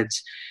ready with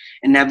beds.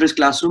 An average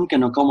classroom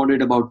can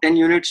accommodate about 10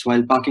 units,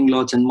 while parking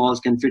lots and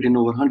malls can fit in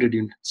over 100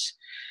 units.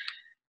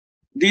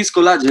 These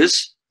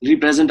collages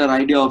represent our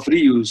idea of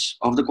reuse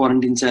of the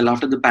quarantine cell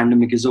after the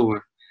pandemic is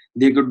over.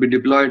 They could be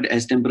deployed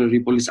as temporary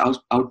police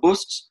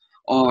outposts,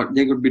 or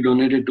they could be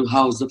donated to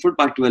house the food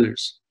park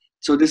dwellers.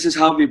 So this is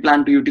how we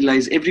plan to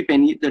utilize every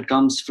penny that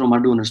comes from our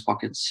donors'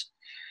 pockets.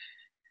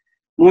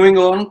 Moving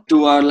on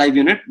to our live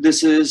unit,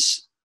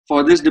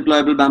 for this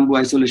deployable bamboo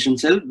isolation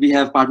cell, we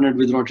have partnered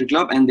with Rotary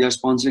Club and they are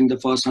sponsoring the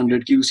first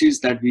 100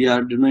 QCs that we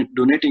are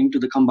donating to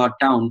the Khambat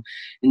town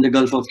in the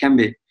Gulf of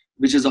Cambay,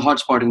 which is a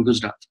hotspot in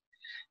Gujarat.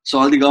 So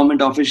all the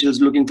government officials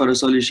looking for a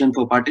solution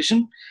for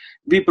partition,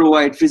 we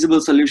provide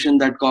feasible solution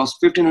that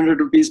costs 1,500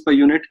 rupees per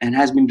unit and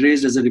has been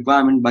raised as a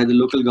requirement by the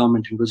local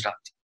government in Gujarat.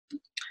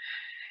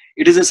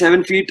 It is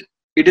 7 feet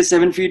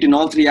in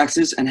all 3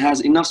 axes and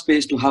has enough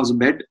space to house a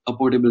bed, a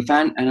portable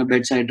fan and a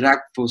bedside rack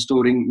for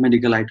storing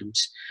medical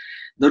items.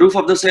 The roof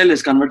of the cell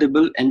is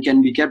convertible and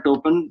can be kept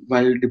open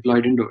while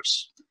deployed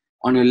indoors.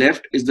 On your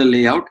left is the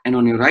layout and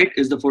on your right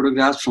is the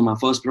photographs from our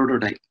first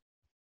prototype.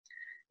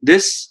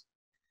 This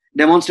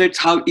demonstrates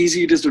how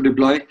easy it is to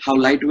deploy, how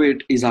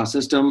lightweight is our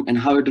system, and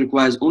how it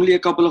requires only a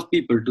couple of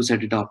people to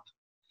set it up.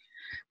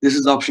 This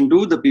is option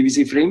 2, the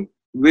PVC frame,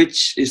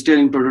 which is still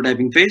in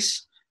prototyping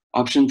phase.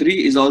 Option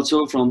 3 is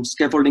also from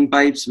scaffolding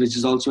pipes, which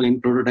is also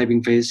in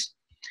prototyping phase.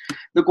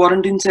 The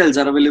quarantine cells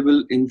are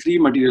available in 3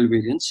 material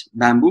variants,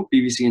 bamboo,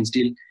 PVC, and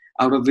steel,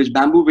 out of which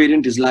bamboo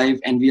variant is live,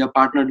 and we are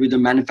partnered with a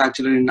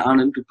manufacturer in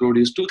Anand to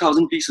produce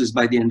 2,000 pieces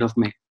by the end of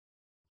May.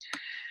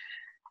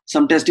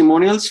 Some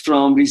testimonials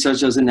from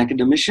researchers and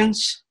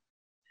academicians.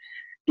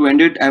 To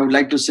end it, I would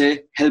like to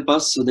say, help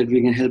us so that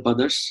we can help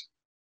others.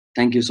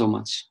 Thank you so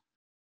much.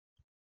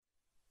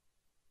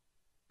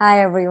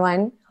 Hi,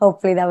 everyone.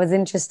 Hopefully that was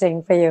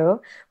interesting for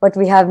you. What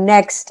we have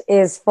next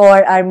is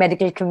for our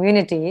medical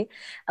community.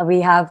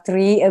 We have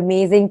 3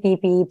 amazing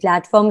PPE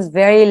platforms,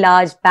 very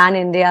large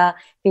pan-India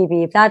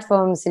PPE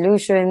platform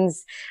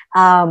solutions.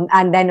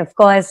 And then, of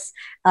course,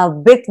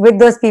 with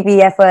those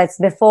PPE efforts,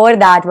 before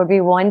that, what we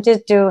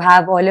wanted to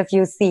have all of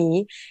you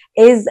see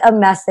is a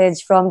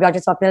message from Dr.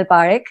 Swapnil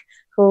Parekh,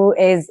 who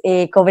is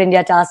a COVID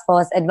India Task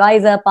Force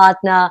advisor,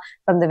 partner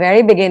from the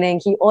very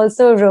beginning. He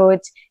also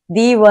wrote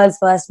the world's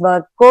first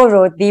book,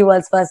 co-wrote the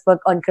world's first book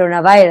on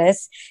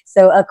coronavirus.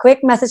 So a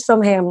quick message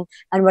from him.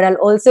 And what I'll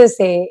also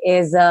say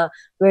is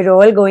we're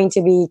all going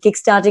to be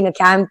kickstarting a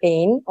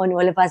campaign on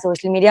all of our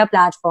social media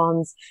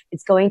platforms.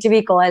 It's going to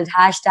be called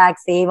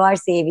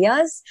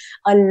 #SaveOurSaviors.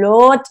 A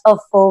lot of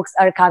folks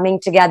are coming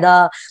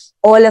together.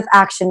 All of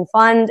Action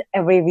Fund,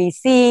 every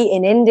VC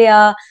in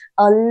India,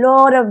 a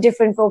lot of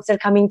different folks are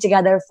coming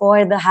together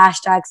for the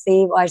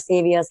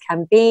 #SaveOurSaviors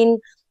campaign.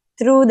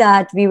 Through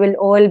that, we will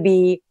all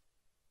be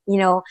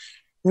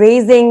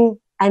raising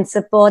and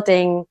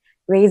supporting,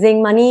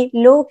 raising money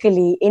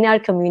locally in our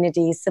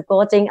communities,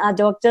 supporting our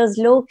doctors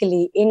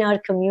locally in our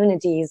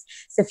communities.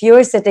 So if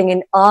you're sitting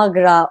in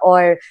Agra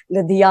or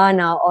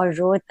Ludhiana or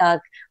Rohtak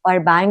or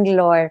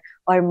Bangalore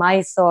or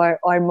Mysore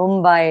or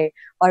Mumbai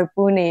or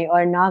Pune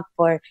or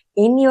Nagpur,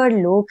 in your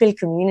local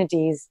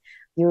communities,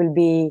 you will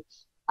be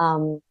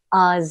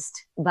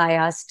asked by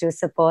us to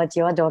support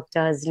your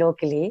doctors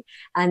locally.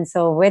 And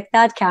so with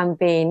that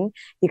campaign,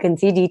 you can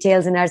see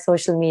details in our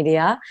social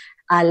media.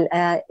 I'll,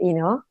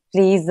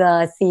 please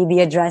see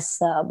the address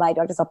by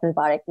Dr. Swapnil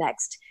Parekh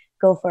next.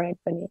 Go for it,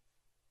 Puneet.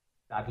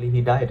 Sadly,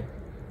 he died.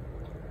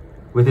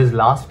 With his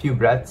last few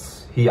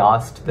breaths, he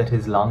asked that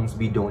his lungs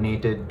be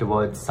donated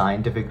towards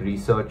scientific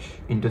research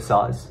into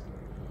SARS.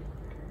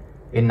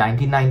 In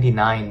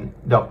 1999,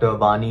 Dr.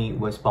 Vani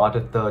was part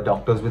of the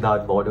Doctors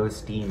Without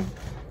Borders team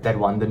that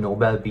won the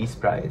Nobel Peace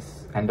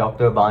Prize. And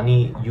Dr.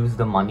 Vani used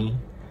the money,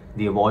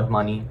 the award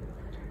money,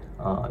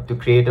 to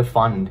create a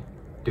fund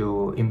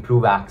to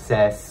improve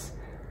access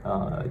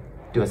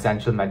to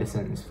essential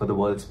medicines for the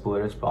world's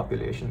poorest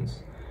populations.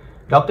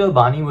 Dr.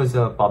 Vani was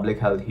a public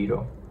health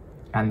hero,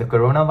 and the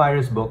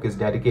coronavirus book is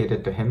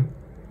dedicated to him,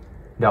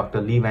 Dr.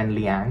 Li Wen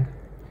Liang,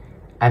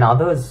 and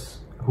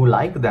others who,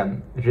 like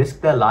them, risk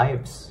their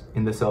lives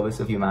in the service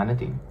of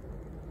humanity.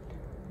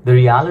 The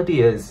reality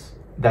is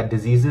that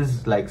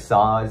diseases like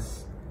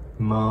SARS,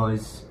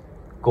 MERS,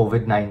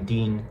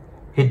 COVID-19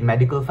 hit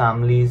medical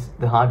families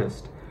the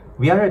hardest.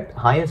 We are at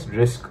highest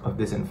risk of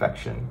this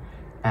infection,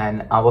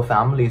 and our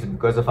families,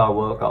 because of our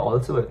work, are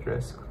also at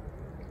risk.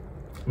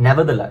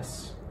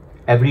 Nevertheless,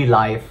 every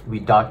life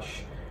we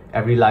touch,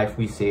 every life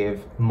we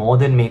save, more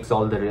than makes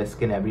all the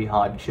risk and every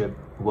hardship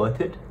worth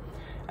it.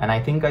 And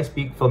I think I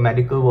speak for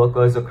medical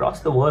workers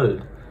across the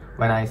world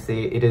when I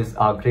say it is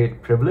our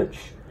great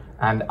privilege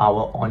and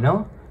our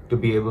honor to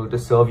be able to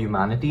serve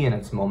humanity in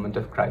its moment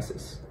of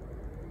crisis.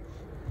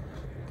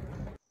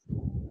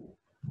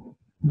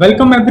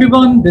 Welcome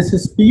everyone, this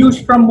is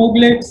Piyush from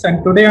Moglix,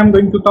 and today I'm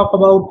going to talk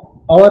about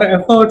our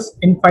efforts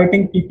in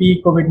fighting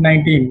PPE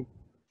COVID-19.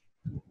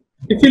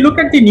 If you look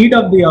at the need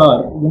of the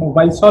hour,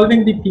 while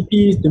solving the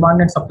PPE's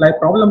demand and supply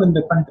problem in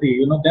the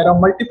country, there are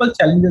multiple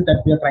challenges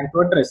that we are trying to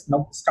address.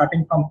 Now,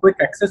 starting from quick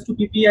access to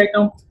PPE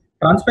items,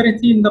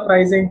 transparency in the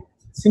pricing,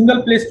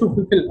 single place to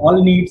fulfill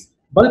all needs,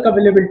 bulk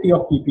availability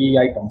of PPE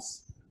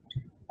items.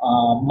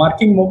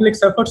 Marking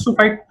Moglix efforts to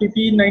fight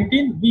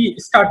PPE-19, we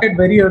started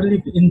very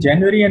early in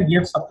January, and we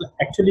have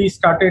actually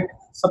started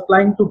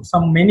supplying to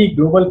many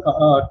global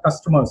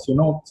customers.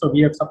 So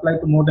we have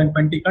supplied to more than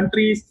 20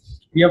 countries.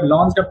 We have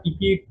launched a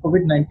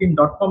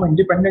ppcovid19.com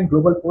independent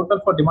global portal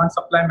for demand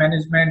supply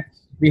management.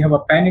 We have a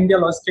pan-India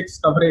logistics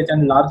coverage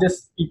and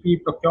largest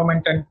PPE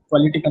procurement and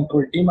quality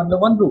control team under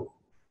one roof.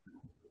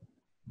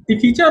 The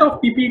feature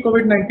of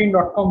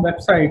ppcovid19.com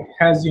website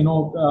has,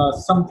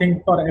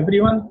 something for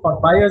everyone. For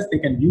buyers, they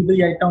can view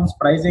the items,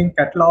 pricing,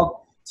 catalog.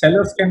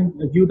 Sellers can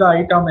view the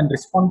item and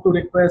respond to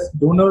requests.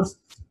 Donors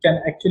can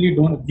actually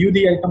view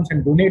the items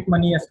and donate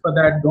money as per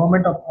that.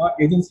 Government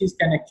agencies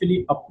can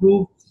actually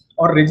approve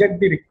or reject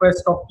the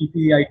request of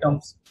PPE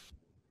items.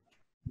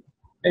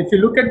 If you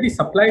look at the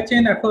supply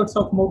chain efforts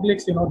of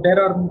Moglix,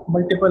 there are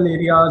multiple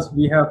areas.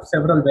 We have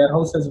several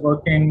warehouses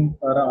working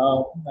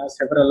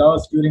several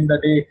hours during the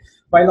day,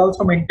 while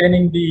also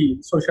maintaining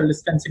the social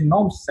distancing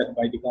norms set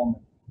by the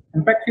government.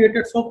 In fact,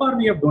 created so far,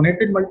 we have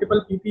donated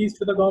multiple PPEs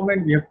to the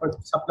government. We have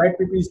supplied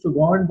PPEs to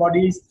government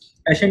bodies,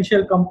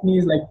 essential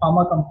companies like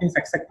pharma companies,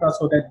 etc.,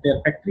 so that their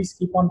factories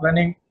keep on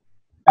running.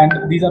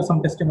 And these are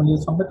some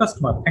testimonials from the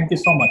customer. Thank you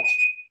so much.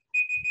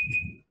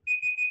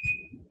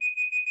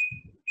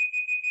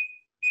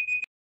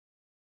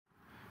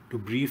 To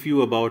brief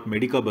you about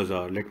Medica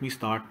Bazaar, let me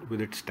start with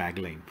its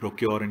tagline,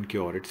 Procure and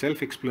Cure. It's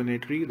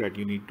self-explanatory that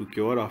you need to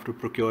cure after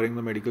procuring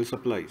the medical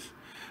supplies.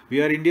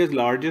 We are India's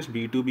largest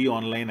B2B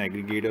online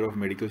aggregator of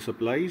medical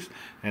supplies,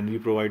 and we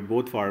provide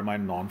both pharma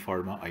and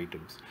non-pharma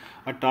items.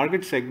 Our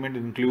target segment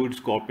includes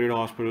corporate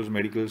hospitals,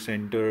 medical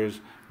centers,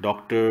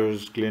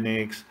 doctors,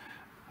 clinics,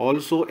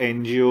 also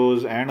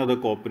NGOs and other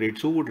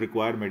corporates who would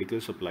require medical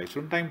supplies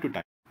from time to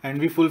time. And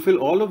we fulfill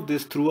all of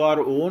this through our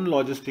own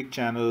logistic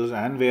channels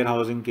and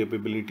warehousing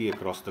capability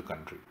across the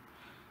country.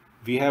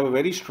 We have a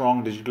very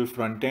strong digital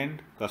front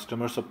end,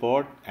 customer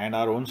support, and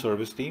our own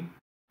service team.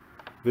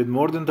 With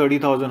more than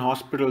 30,000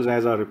 hospitals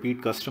as our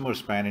repeat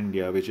customers pan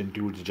India, which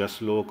includes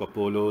Just Lok,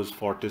 Apollos,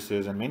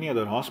 Fortises, and many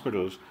other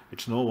hospitals,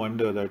 it's no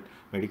wonder that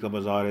Medica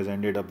Bazaar has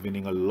ended up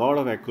winning a lot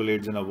of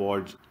accolades and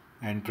awards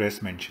and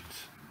press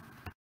mentions.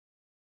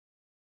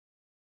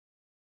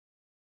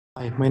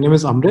 Hi, my name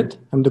is Amrit.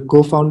 I'm the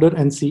co-founder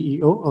and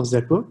CEO of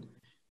Zetwork.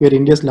 We are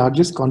India's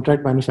largest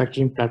contract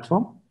manufacturing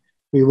platform.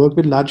 We work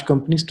with large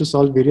companies to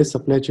solve various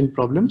supply chain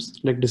problems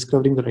like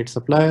discovering the right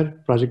supplier,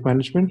 project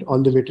management,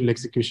 all the way till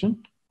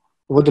execution.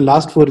 Over the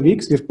last 4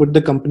 weeks, we've put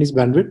the company's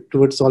bandwidth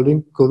towards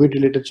solving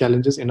COVID-related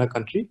challenges in our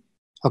country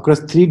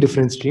across 3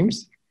 different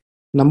streams.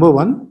 Number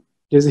one,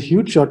 there's a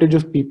huge shortage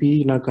of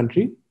PPE in our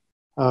country,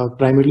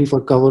 primarily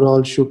for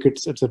coveralls, shoe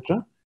kits,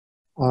 etc.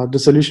 The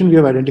solution we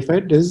have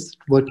identified is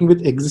working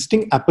with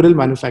existing apparel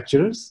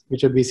manufacturers,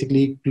 which are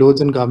basically clothes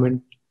and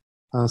garment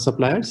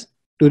suppliers,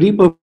 to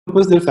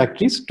repurpose their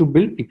factories to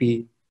build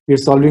PPE. We are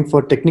solving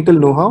for technical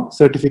know-how,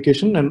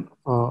 certification, and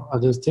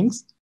other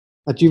things.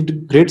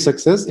 Achieved great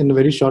success in a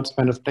very short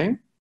span of time.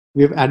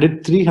 We have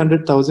added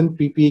 300,000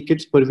 PPE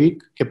kits per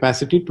week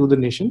capacity to the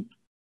nation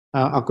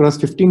across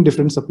 15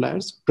 different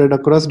suppliers, spread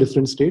across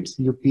different states,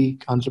 UP,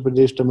 Andhra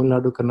Pradesh, Tamil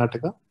Nadu,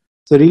 Karnataka.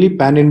 So really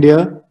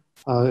pan-India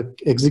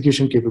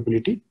execution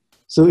capability.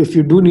 So if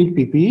you do need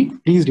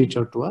PPE, please reach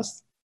out to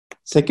us.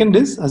 Second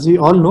is, as we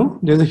all know,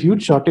 there's a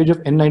huge shortage of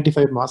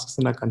N95 masks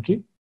in our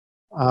country.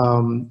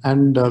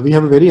 We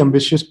have a very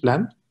ambitious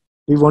plan.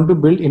 We want to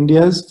build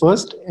India's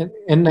first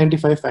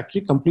N95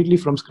 factory completely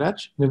from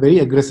scratch in a very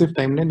aggressive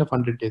timeline of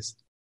 100 days.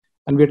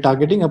 And we're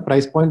targeting a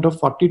price point of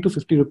 40 to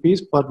 50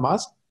 rupees per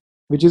mask,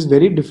 which is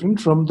very different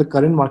from the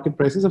current market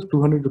prices of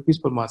 200 rupees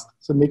per mask.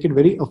 So make it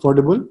very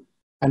affordable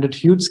and at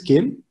huge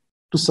scale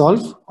to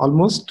solve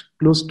almost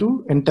close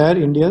to entire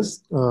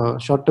India's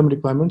short-term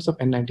requirements of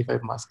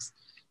N95 masks.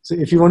 So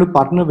if you want to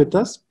partner with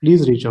us,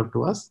 please reach out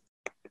to us.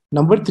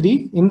 Number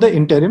 3, in the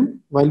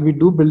interim, while we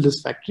do build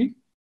this factory,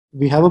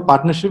 we have a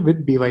partnership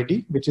with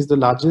BYD, which is the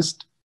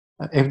largest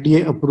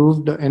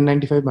FDA-approved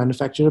N95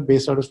 manufacturer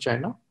based out of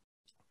China,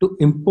 to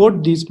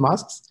import these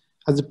masks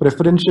as a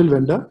preferential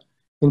vendor.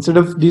 Instead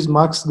of these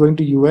masks going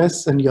to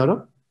US and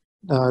Europe,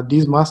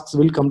 these masks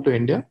will come to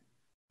India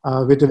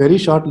with a very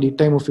short lead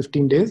time of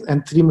 15 days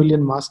and 3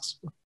 million masks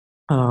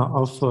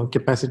of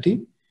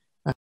capacity.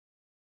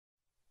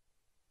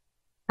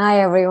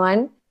 Hi,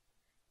 everyone.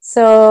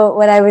 So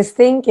what I was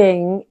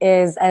thinking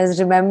is I was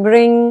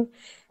remembering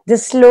the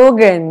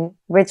slogan,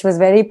 which was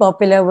very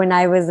popular when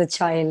I was a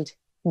child,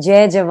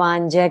 Jai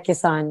Jawan, Jai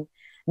Kisan.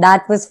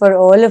 That was for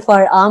all of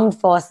our armed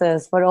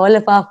forces, for all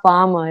of our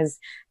farmers.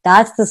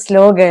 That's the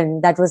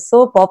slogan that was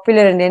so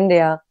popular in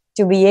India,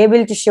 to be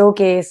able to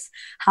showcase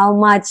how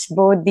much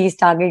both these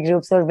target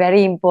groups are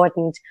very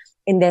important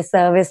in their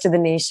service to the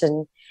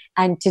nation.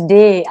 And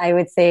today, I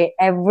would say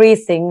every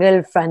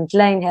single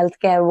frontline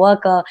healthcare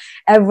worker,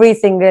 every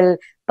single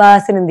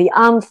person in the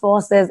armed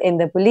forces, in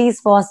the police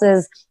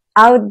forces,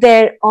 out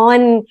there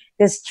on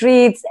the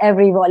streets,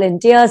 every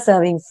volunteer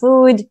serving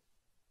food,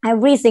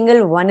 every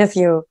single one of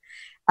you.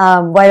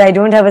 While I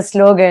don't have a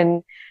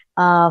slogan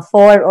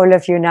for all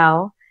of you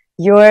now,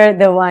 you're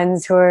the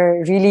ones who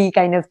are really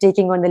kind of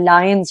taking on the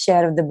lion's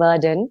share of the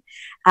burden.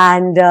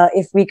 And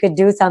if we could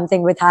do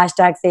something with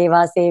hashtag Save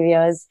Our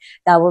Saviors,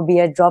 that would be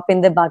a drop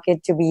in the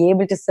bucket to be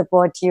able to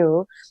support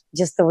you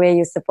just the way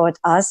you support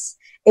us.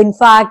 In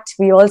fact,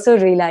 we also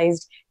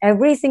realized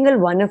every single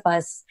one of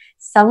us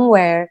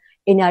somewhere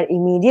in our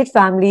immediate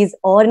families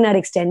or in our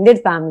extended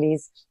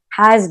families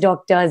has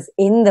doctors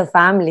in the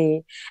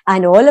family,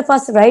 and all of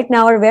us right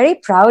now are very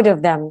proud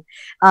of them.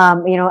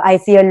 I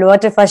see a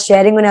lot of us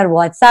sharing on our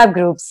WhatsApp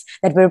groups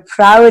that we're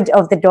proud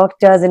of the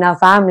doctors in our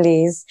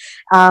families.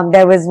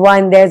 There's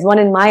one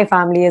in my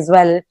family as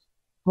well,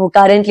 who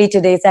currently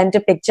today sent a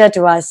picture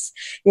to us.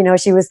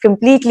 She was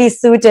completely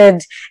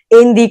suited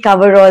in the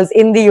coveralls,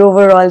 in the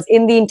overalls,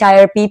 in the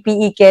entire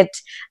PPE kit,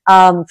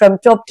 from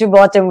top to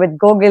bottom with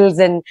goggles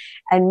and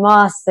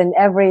masks and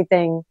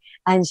everything.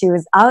 And she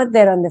was out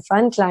there on the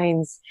front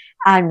lines.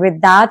 And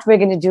with that, we're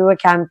going to do a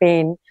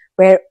campaign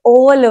where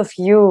all of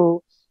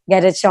you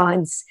get a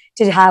chance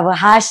to have a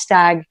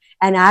hashtag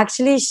and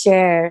actually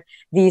share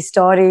these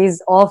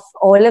stories of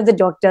all of the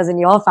doctors in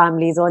your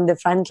families on the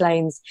front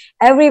lines,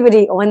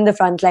 everybody on the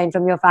front line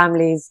from your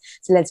families.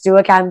 So let's do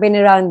a campaign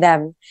around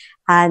them.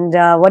 And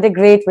what a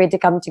great way to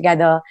come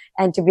together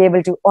and to be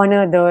able to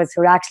honor those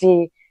who are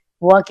actually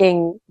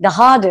working the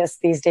hardest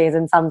these days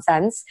in some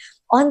sense.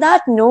 On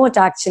that note,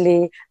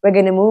 actually, we're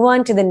going to move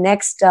on to the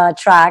next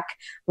track,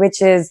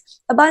 which is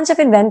a bunch of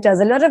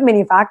inventors. A lot of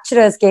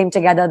manufacturers came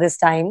together this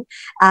time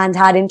and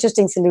had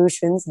interesting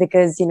solutions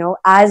because,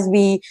 as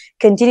we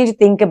continue to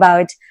think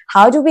about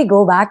how do we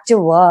go back to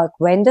work?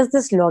 When does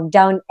this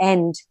lockdown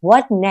end?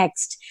 What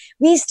next?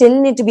 We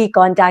still need to be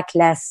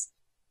contactless.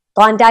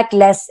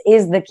 Contactless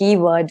is the key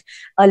word.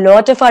 A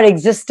lot of our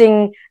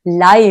existing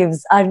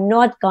lives are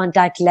not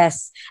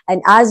contactless.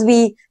 And as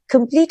we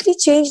completely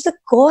change the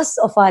course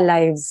of our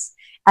lives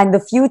and the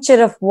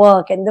future of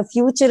work and the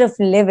future of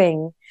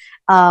living,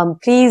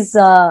 please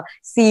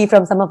see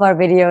from some of our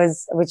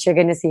videos, which you're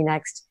going to see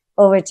next.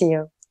 Over to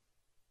you.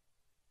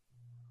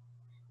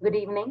 Good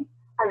evening.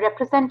 I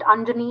represent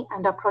Anjani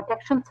and our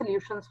protection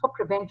solutions for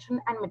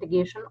prevention and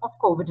mitigation of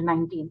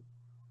COVID-19.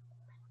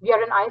 We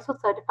are an ISO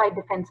certified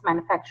defense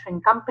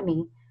manufacturing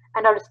company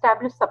and are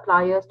established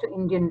suppliers to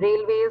Indian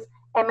Railways,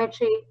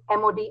 MHA,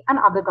 MOD, and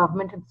other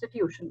government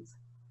institutions.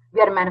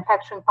 We are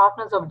manufacturing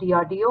partners of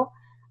DRDO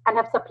and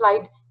have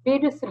supplied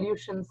various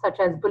solutions such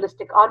as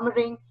ballistic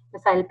armoring,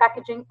 missile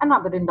packaging, and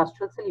other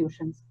industrial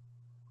solutions.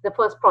 The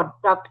first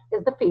product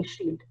is the face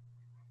shield,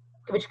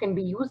 which can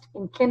be used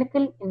in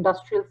clinical,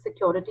 industrial,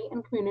 security,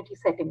 and community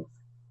settings.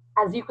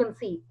 As you can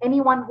see,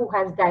 anyone who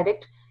has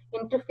direct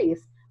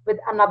interface with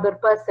another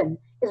person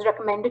is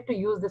recommended to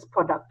use this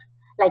product,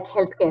 like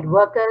healthcare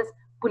workers,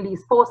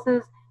 police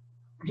forces,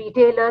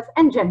 retailers,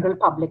 and general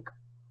public.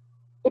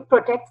 It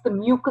protects the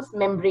mucous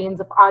membranes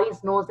of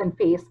eyes, nose, and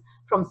face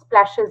from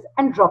splashes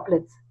and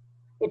droplets.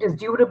 It is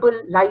durable,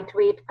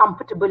 lightweight,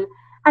 comfortable,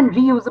 and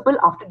reusable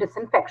after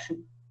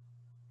disinfection.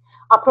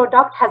 Our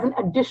product has an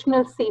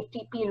additional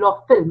safety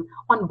peel-off film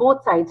on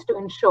both sides to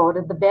ensure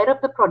that the wearer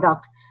of the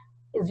product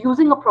is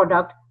using a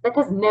product that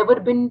has never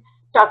been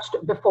touched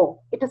before.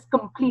 It is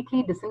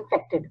completely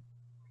disinfected.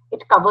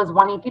 It covers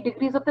 180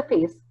 degrees of the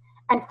face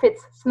and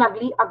fits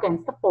snugly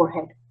against the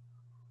forehead.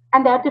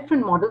 And there are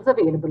different models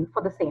available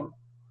for the same.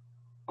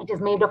 It is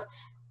made of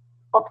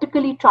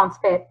optically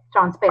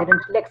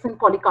transparent Lexan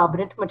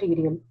polycarbonate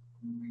material.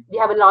 We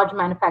have a large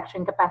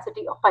manufacturing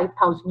capacity of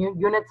 5,000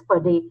 units per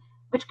day,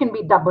 which can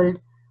be doubled,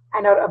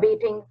 and are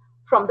awaiting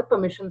from the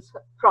permissions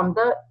from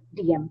the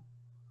DM.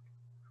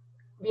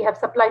 We have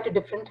supplied to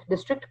different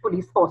district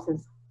police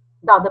forces.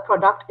 The other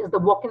product is the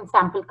walk-in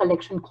sample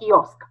collection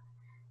kiosk,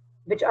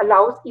 which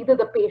allows either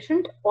the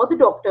patient or the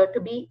doctor to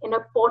be in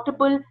a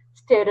portable,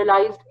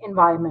 sterilized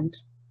environment.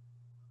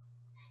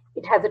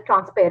 It has a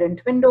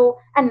transparent window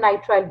and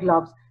nitrile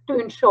gloves to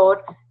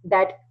ensure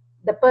that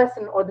the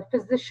person or the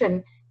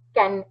physician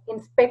can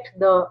inspect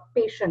the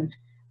patient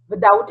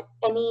without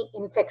any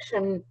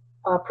infection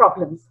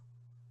problems.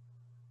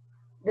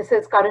 This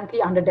is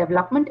currently under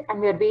development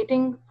and we are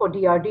waiting for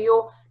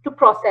DRDO to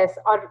process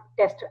our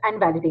test and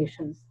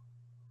validations.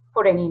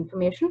 For any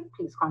information,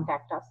 please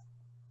contact us.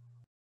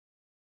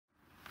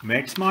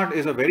 MedSmart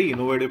is a very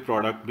innovative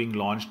product being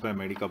launched by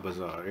Medica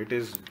Bazaar. It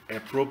is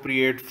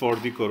appropriate for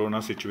the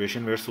corona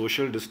situation where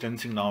social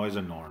distancing now is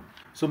a norm.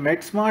 So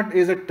MedSmart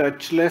is a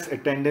touchless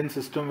attendance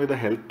system with a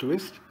health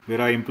twist, where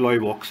our employee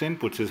walks in,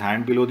 puts his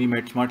hand below the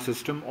MedSmart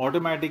system,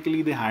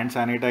 automatically the hand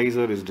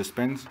sanitizer is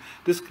dispensed.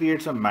 This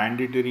creates a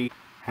mandatory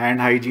hand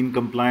hygiene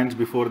compliance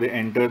before they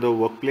enter the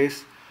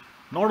workplace.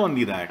 Not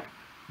only that,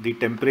 the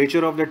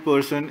temperature of that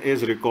person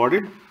is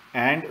recorded,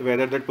 and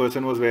whether that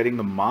person was wearing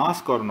the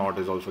mask or not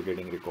is also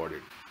getting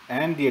recorded.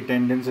 And the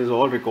attendance is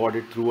all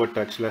recorded through a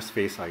touchless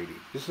Face ID.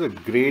 This is a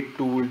great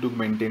tool to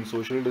maintain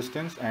social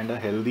distance and a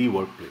healthy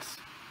workplace.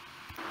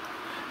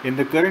 In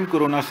the current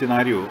corona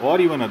scenario or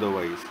even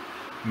otherwise,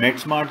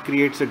 MedSmart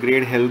creates a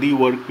great healthy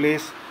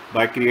workplace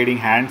by creating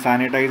hand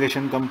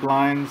sanitization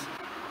compliance,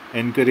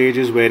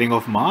 encourages wearing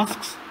of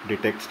masks,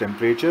 detects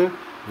temperature,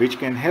 which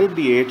can help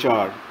the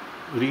HR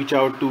reach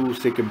out to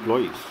sick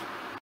employees.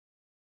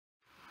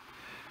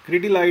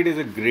 Critilite is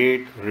a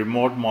great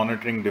remote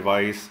monitoring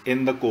device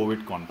in the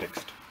COVID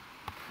context.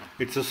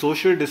 It's a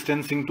social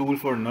distancing tool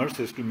for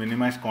nurses to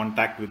minimize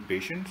contact with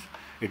patients.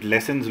 It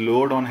lessens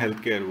load on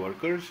healthcare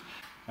workers,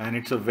 and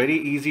it's a very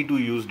easy to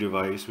use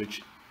device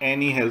which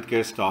any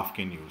healthcare staff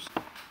can use.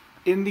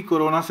 In the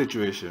corona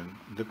situation,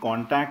 the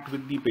contact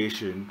with the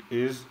patient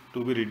is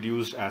to be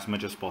reduced as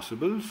much as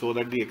possible so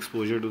that the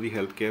exposure to the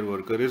healthcare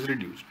worker is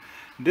reduced.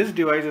 This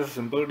device is a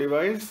simple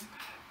device.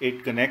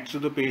 It connects to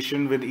the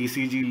patient with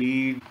ECG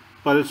lead,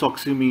 pulse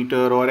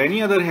oximeter, or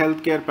any other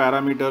healthcare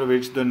parameter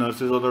which the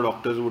nurses or the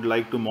doctors would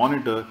like to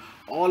monitor.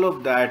 All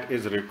of that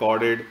is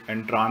recorded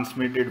and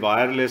transmitted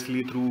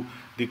wirelessly through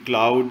the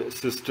cloud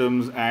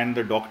systems, and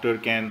the doctor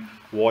can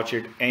watch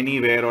it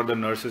anywhere, or the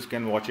nurses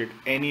can watch it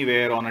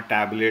anywhere on a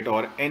tablet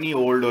or any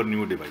old or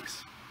new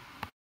device.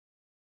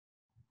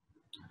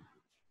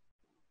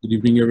 Good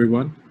evening,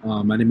 everyone.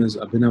 My name is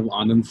Abhinav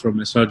Anand from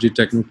SRG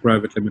Techno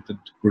Private Limited,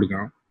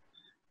 Gurgaon.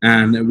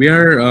 And we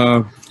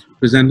are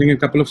presenting a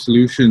couple of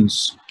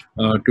solutions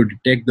to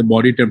detect the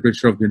body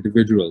temperature of the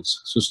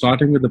individuals. So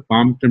starting with the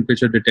palm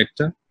temperature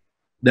detector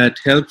that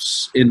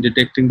helps in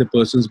detecting the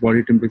person's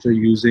body temperature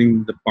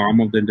using the palm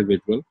of the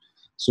individual.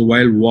 So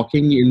while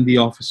walking in the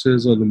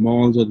offices or the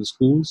malls or the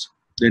schools,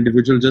 the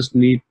individual just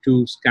need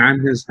to scan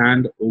his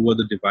hand over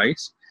the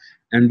device,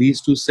 and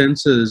these two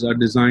sensors are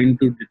designed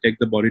to detect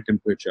the body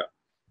temperature.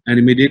 And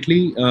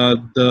immediately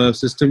the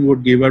system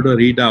would give out a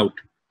readout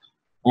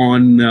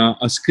on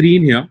a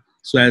screen here.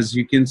 So as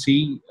you can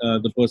see,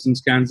 the person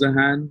scans the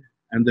hand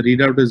and the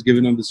readout is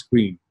given on the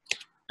screen.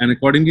 And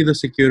accordingly, the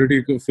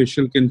security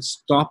official can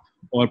stop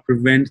or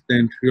prevent the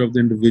entry of the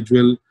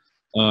individual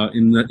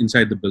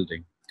inside the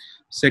building.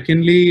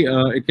 Secondly,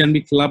 it can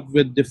be clubbed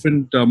with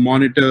different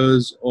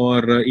monitors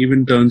or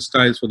even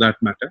turnstiles for that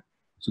matter,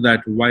 so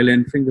that while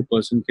entering, the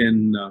person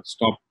can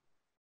stop,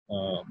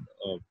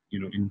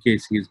 in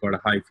case he's got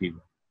a high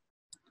fever.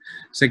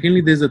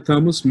 Secondly, there's a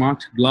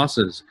thermosmart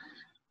glasses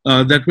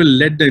that will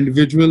let the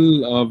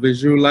individual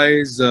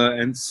visualize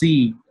and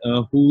see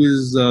who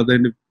is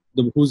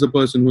who's the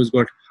person who's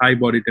got high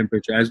body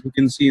temperature. As we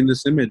can see in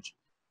this image,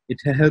 it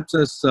helps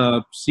us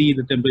see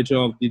the temperature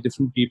of the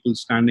different people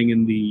standing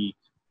in the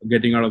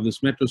getting out of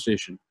this metro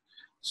station.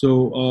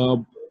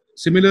 So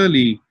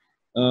similarly,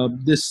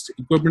 this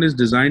equipment is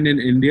designed in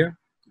India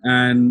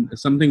and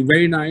something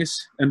very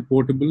nice and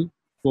portable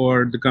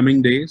for the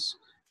coming days,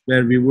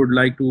 where we would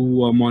like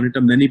to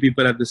monitor many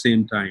people at the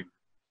same time.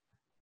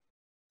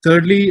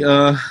 Thirdly,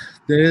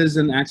 there is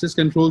an access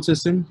control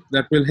system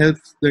that will help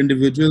the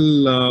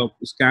individual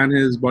scan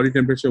his body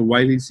temperature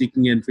while he's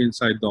seeking entry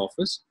inside the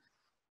office.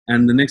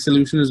 And the next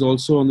solution is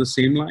also on the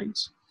same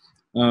lines,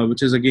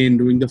 which is again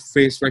doing the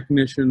face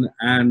recognition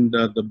and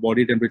the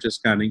body temperature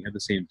scanning at the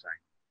same time.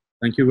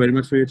 Thank you very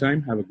much for your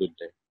time. Have a good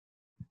day.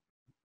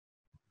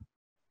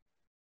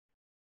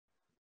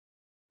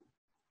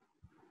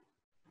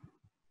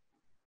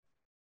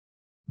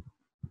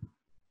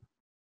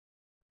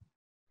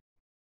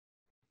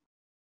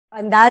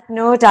 On that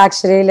note,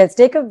 actually, let's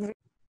take a break.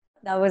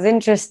 That was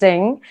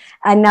interesting.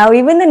 And now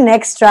even the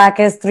next track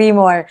is 3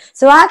 more.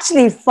 So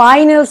actually,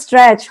 final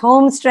stretch,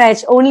 home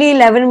stretch, only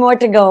 11 more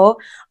to go,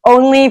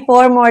 only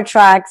 4 more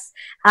tracks,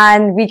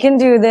 and we can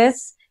do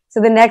this. So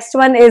the next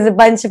one is a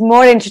bunch of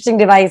more interesting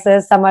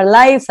devices. Some are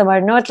live, some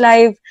are not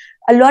live.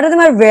 A lot of them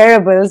are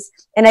wearables.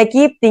 And I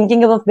keep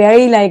thinking of a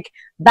very like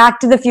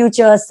back to the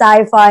future,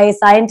 sci-fi,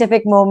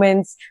 scientific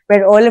moments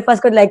where all of us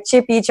could like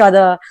chip each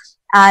other.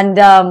 And,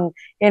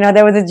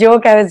 there was a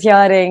joke I was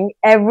hearing.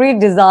 Every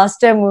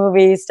disaster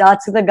movie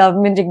starts with the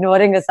government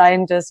ignoring a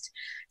scientist.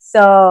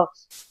 So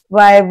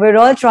while we're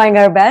all trying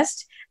our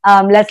best,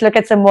 let's look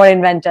at some more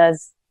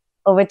inventors.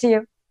 Over to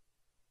you.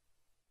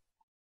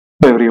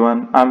 Hello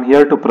everyone, I'm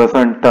here to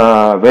present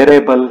a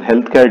wearable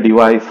healthcare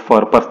device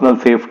for personal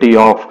safety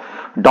of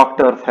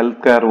doctors,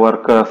 healthcare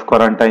workers,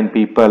 quarantine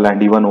people,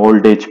 and even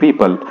old age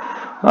people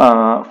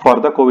for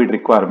the COVID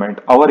requirement.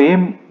 Our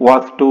aim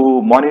was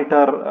to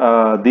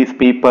monitor these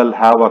people,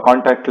 have a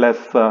contactless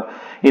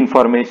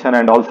information,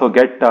 and also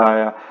get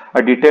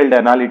a detailed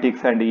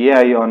analytics and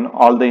AI on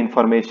all the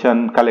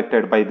information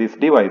collected by this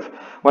device.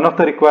 One of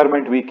the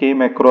requirements we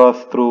came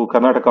across through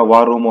Karnataka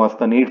War Room was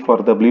the need for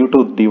the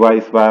Bluetooth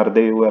device where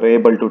they were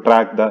able to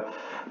track the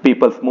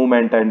people's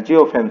movement and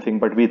geofencing,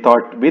 but we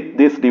thought with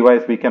this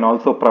device we can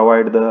also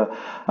provide the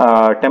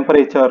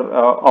temperature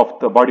of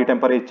the body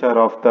temperature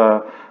of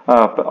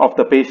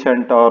the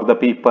patient or the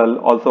people,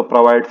 also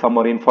provide some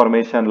more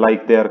information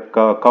like their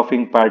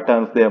coughing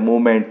patterns, their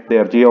movement,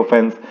 their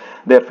geofence,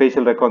 their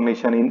facial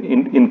recognition,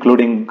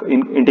 including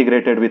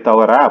integrated with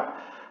our app.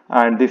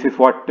 And this is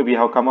what we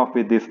have come up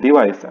with this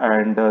device,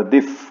 and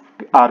this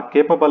are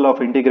capable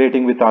of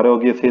integrating with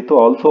Arogya Setu,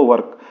 also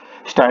work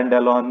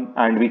standalone,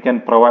 and we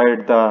can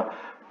provide the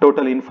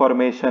total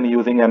information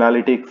using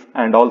analytics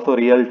and also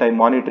real-time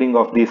monitoring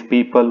of these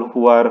people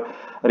who are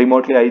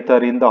remotely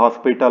either in the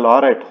hospital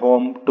or at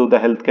home to the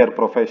healthcare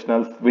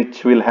professionals,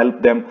 which will help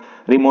them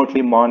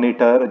remotely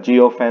monitor,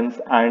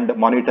 geofence, and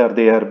monitor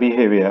their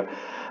behavior.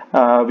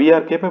 We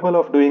are capable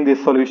of doing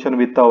this solution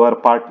with our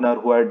partner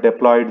who had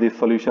deployed this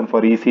solution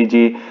for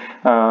ECG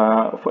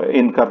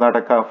in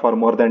Karnataka for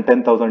more than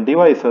 10,000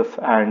 devices,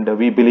 and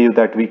we believe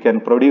that we can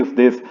produce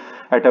this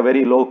at a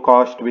very low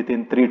cost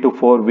within 3 to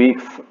 4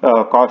 weeks,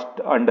 cost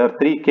under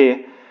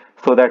 3K,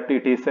 so that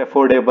it is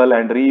affordable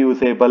and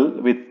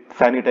reusable with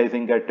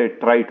sanitizing at the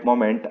right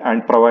moment,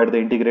 and provide the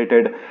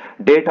integrated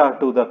data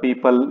to the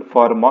people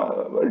for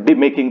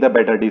making the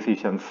better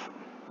decisions.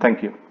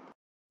 Thank you.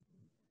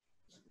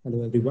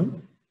 Hello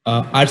everyone.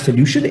 Our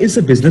solution is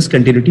a business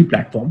continuity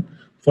platform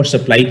for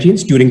supply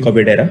chains during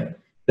COVID era.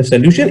 The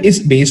solution is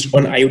based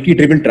on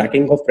IoT-driven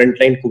tracking of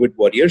frontline COVID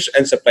warriors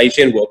and supply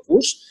chain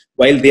workforce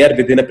while they are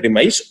within a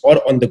premise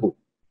or on the go.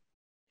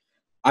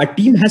 Our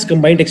team has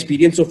combined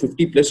experience of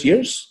 50 plus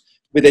years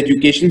with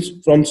educations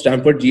from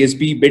Stanford,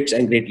 GSB, BITS,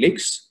 and Great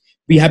Lakes.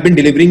 We have been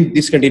delivering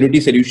these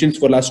continuity solutions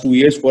for last 2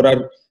 years for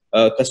our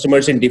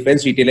customers in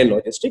defense, retail, and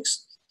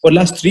logistics. For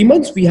last 3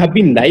 months, we have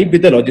been live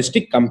with a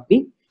logistic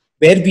company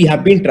where we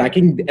have been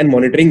tracking and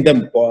monitoring the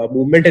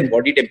movement and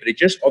body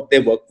temperatures of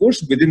their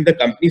workforce within the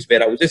company's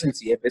warehouses and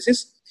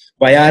CFSs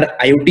via our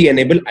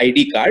IoT-enabled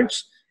ID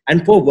cards,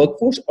 and for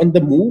workforce on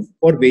the move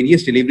for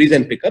various deliveries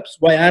and pickups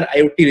via our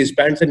IoT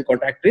wristbands and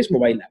contact trace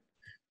mobile app.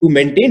 To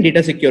maintain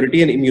data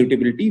security and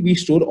immutability, we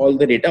store all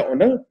the data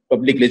on a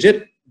public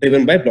ledger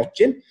driven by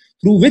blockchain,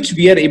 through which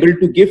we are able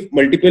to give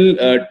multiple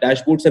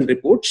dashboards and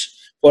reports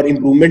for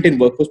improvement in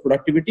workforce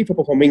productivity, for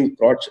performing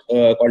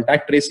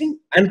contact tracing,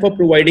 and for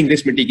providing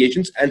risk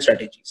mitigations and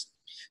strategies.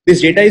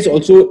 This data is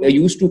also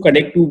used to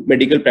connect to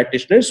medical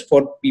practitioners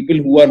for people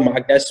who are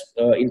marked as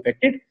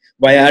infected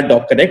via our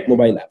Doc Connect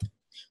mobile app.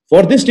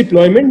 For this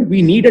deployment,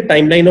 we need a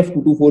timeline of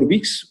 2 to 4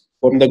 weeks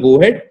from the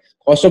go-ahead,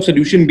 cost of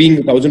solution being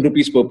 1,000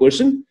 rupees per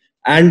person,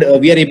 and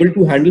we are able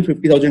to handle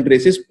 50,000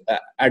 traces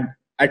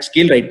at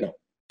scale right now.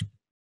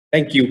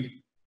 Thank you.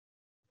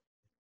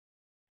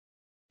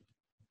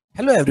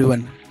 Hello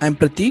everyone, I am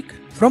Prateek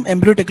from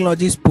Embryo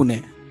Technologies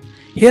Pune.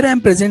 Here I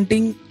am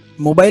presenting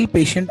Mobile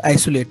Patient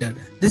Isolator.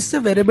 This is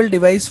a wearable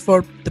device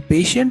for the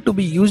patient to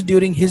be used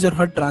during his or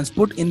her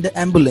transport in the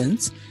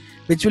ambulance,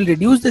 which will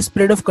reduce the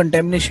spread of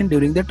contamination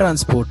during the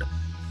transport.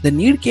 The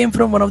need came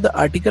from one of the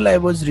article I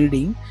was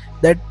reading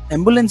that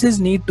ambulances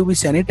need to be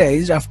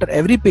sanitized after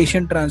every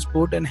patient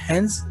transport, and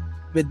hence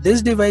with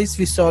this device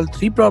we solve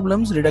 3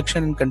 problems: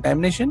 reduction in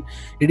contamination,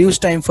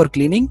 reduced time for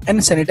cleaning, and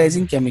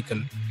sanitizing chemical.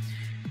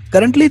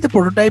 Currently the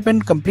prototype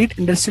and complete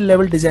industrial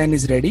level design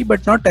is ready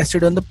but not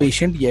tested on the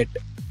patient yet.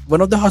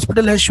 One of the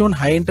hospital has shown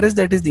high interest,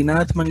 that is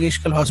Dinanath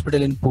Mangeshkar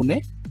Hospital in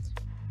Pune.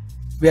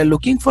 We are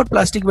looking for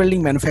plastic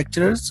welding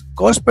manufacturers.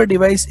 Cost per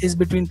device is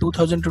between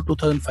 2000 to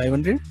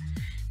 2500.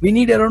 We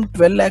need around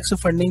 12 lakhs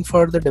of funding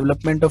for the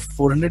development of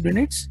 400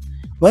 units.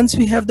 Once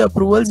we have the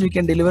approvals, we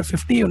can deliver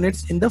 50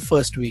 units in the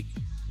first week.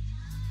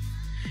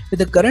 With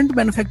the current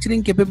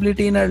manufacturing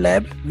capability in our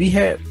lab, we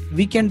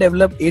can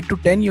develop 8 to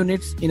 10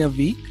 units in a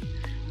week,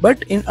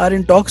 but are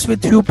in talks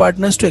with few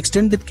partners to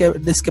extend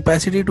this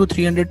capacity to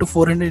 300 to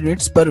 400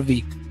 units per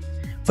week.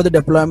 For the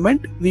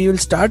deployment, we will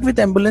start with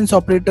ambulance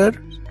operator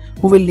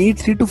who will need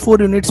 3 to 4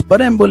 units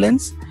per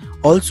ambulance.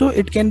 Also,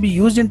 it can be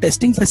used in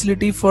testing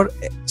facility for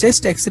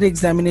chest X-ray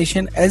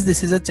examination, as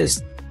this is a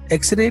chest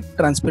X-ray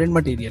transparent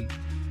material.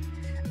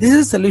 This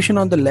is a solution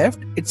on the left.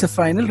 It's a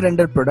final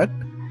render product,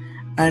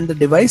 and the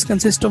device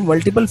consists of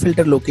multiple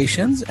filter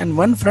locations and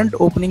one front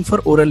opening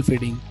for oral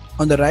feeding.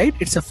 On the right,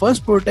 it's a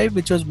first prototype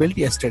which was built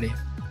yesterday.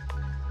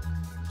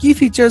 Key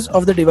features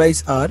of the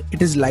device are: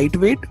 it is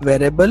lightweight,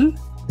 wearable,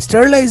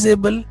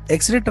 sterilizable,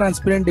 X-ray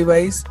transparent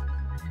device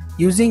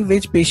using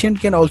which patient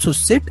can also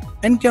sit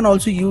and can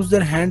also use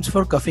their hands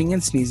for coughing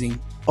and sneezing.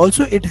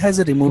 Also, it has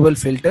a removable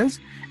filters,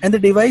 and the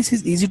device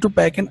is easy to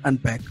pack and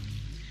unpack.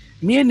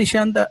 Me and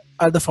Nishant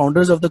are the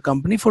founders of the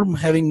company for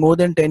having more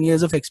than 10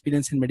 years of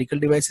experience in medical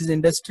devices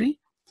industry.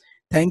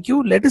 Thank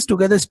you. Let us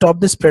together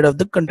stop the spread of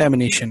the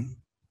contamination.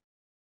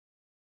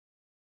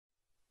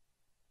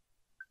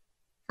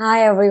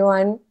 Hi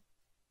everyone.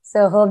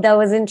 So hope that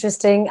was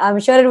interesting. I'm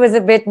sure it was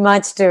a bit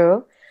much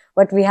too.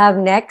 What we have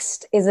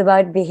next is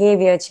about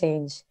behavior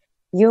change,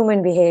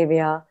 human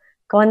behavior,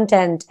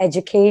 content,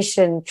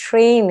 education,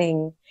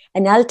 training,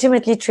 and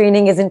ultimately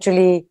training isn't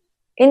really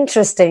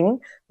interesting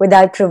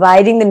without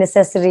providing the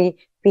necessary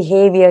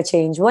behavior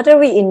change. What are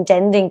we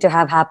intending to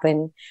have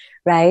happen,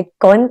 right?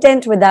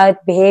 Content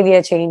without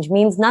behavior change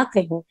means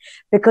nothing,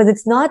 because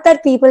it's not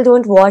that people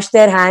don't wash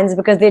their hands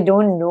because they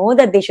don't know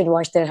that they should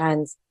wash their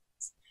hands.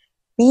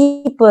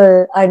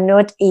 People are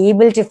not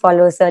able to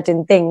follow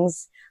certain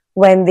things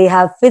when they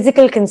have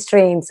physical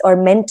constraints or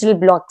mental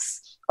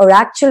blocks or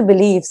actual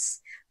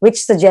beliefs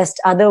which suggest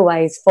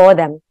otherwise for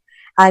them.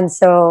 And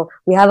so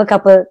we have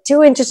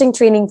two interesting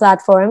training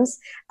platforms.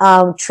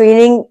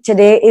 Training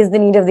today is the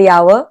need of the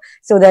hour,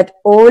 so that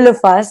all of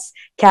us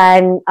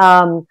can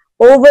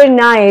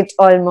overnight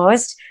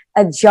almost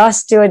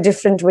adjust to a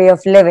different way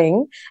of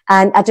living,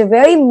 and at a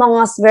very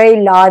mass,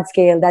 very large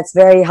scale. That's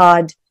very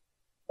hard.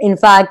 In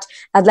fact,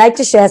 I'd like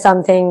to share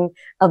something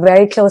a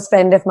very close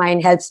friend of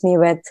mine helps me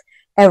with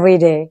every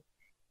day.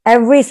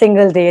 Every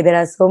single day, there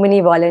are so many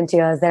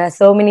volunteers, there are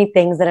so many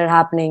things that are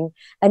happening,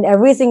 and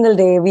every single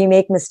day we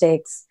make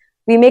mistakes.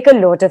 We make a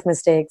lot of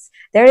mistakes.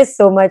 There is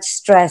so much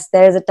stress.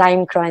 There is a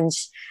time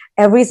crunch.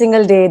 Every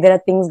single day, there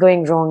are things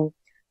going wrong.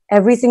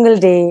 Every single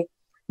day,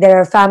 there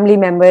are family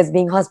members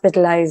being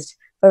hospitalized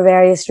for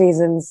various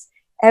reasons.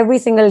 Every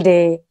single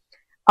day,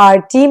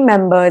 our team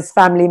members,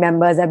 family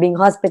members are being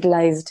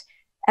hospitalized.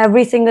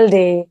 Every single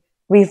day,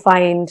 we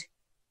find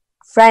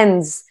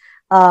friends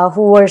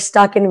who were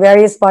stuck in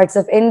various parts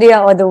of India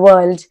or the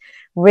world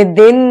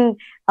within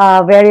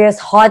various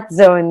hot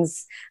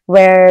zones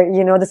where,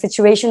 the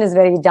situation is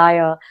very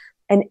dire.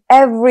 And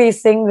every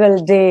single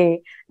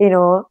day,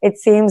 it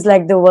seems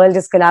like the world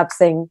is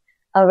collapsing.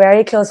 A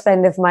very close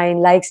friend of mine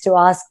likes to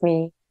ask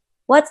me,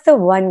 what's the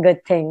one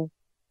good thing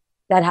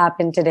that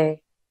happened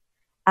today?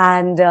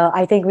 And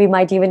I think we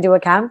might even do a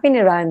campaign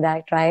around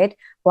that, right?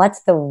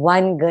 What's the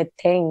one good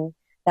thing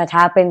that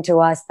happened to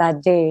us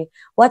that day?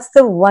 What's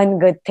the one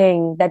good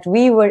thing that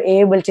we were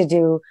able to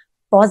do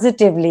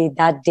positively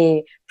that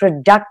day,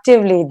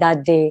 productively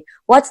that day?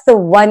 What's the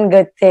one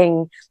good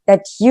thing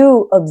that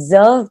you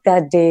observed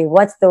that day?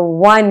 What's the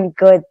one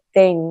good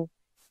thing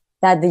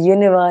that the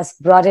universe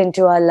brought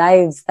into our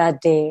lives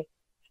that day?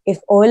 If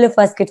all of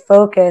us could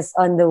focus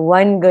on the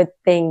one good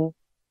thing,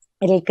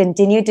 it'll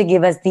continue to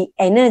give us the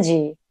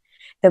energy,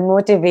 the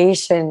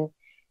motivation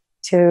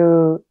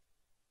to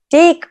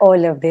take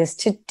all of this,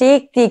 to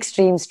take the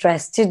extreme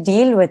stress, to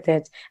deal with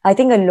it. I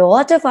think a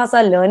lot of us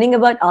are learning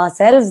about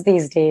ourselves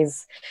these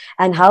days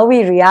and how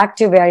we react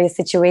to various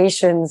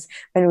situations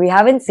when we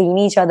haven't seen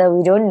each other,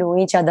 we don't know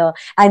each other.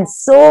 And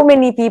so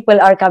many people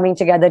are coming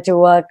together to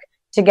work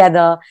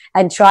together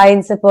and try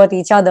and support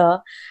each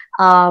other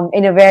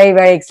in a very,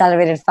 very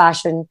accelerated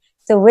fashion.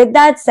 So, with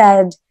that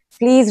said,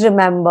 please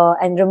remember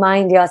and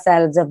remind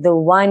yourselves of the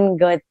one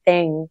good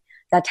thing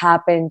that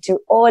happened to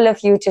all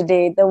of you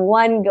today, the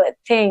one good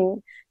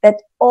thing that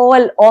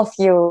all of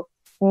you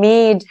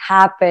made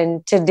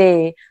happen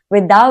today.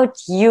 Without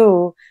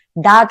you,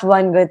 that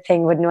one good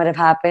thing would not have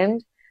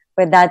happened.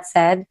 With that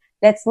said,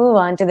 let's move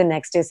on to the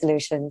next two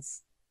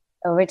solutions.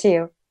 Over to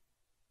you.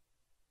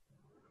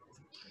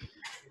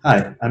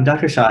 Hi, I'm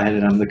Dr. Shahid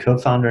and I'm the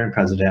co-founder and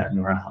president at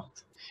Noura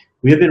Health.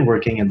 We have been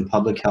working in the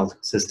public health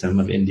system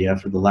of India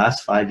for the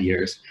last 5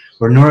 years,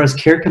 where Noura's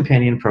Care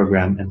Companion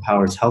program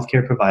empowers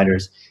healthcare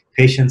providers,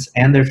 patients,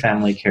 and their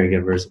family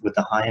caregivers with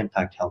the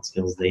high-impact health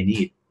skills they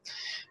need.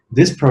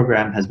 This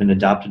program has been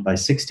adopted by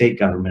 6 state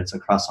governments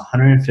across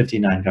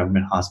 159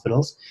 government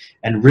hospitals,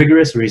 and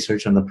rigorous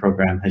research on the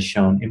program has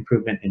shown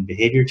improvement in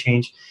behavior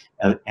change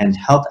and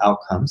health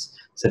outcomes,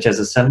 such as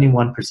a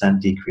 71%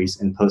 decrease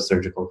in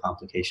post-surgical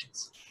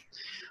complications.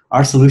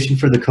 Our solution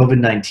for the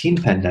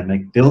COVID-19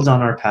 pandemic builds on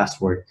our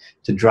past work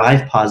to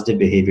drive positive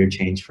behavior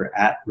change for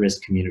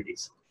at-risk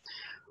communities.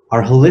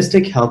 Our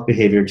holistic health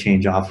behavior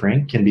change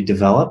offering can be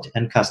developed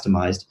and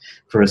customized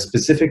for a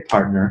specific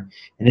partner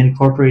and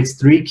incorporates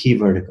 3 key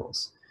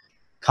verticals: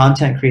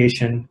 content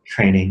creation,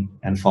 training,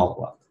 and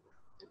follow-up.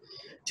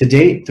 To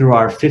date, through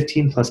our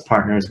 15+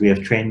 partners, we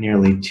have trained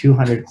nearly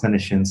 200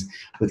 clinicians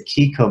with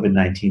key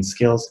COVID-19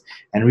 skills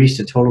and reached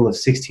a total of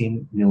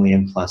 16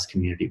 million+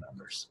 community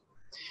members.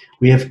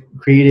 We have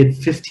created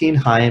 15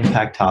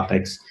 high-impact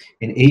topics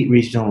in 8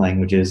 regional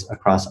languages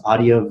across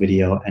audio,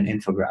 video, and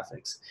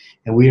infographics,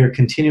 and we are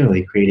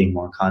continually creating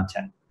more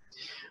content.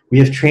 We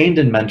have trained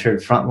and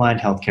mentored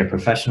frontline healthcare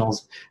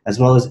professionals as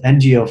well as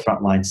NGO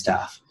frontline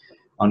staff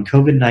on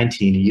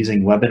COVID-19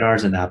 using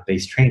webinars and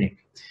app-based training.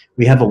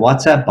 We have a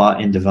WhatsApp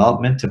bot in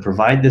development to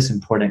provide this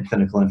important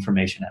clinical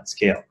information at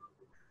scale.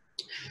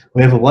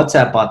 We have a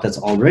WhatsApp bot that's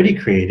already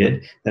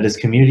created that is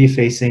community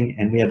facing,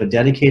 and we have a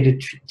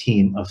dedicated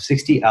team of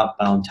 60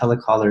 outbound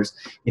telecallers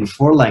in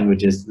 4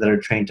 languages that are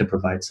trained to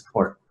provide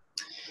support.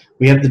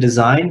 We have the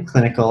design,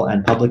 clinical,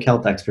 and public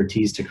health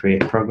expertise to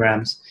create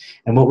programs,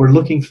 and what we're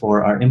looking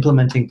for are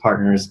implementing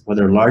partners,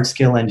 whether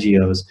large-scale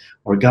NGOs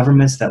or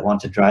governments that want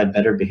to drive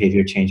better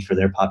behavior change for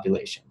their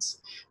populations.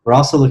 We're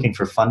also looking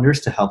for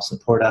funders to help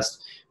support us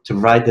to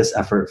provide this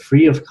effort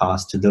free of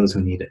cost to those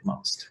who need it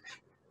most.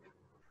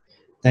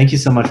 Thank you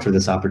so much for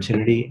this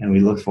opportunity, and we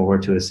look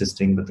forward to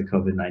assisting with the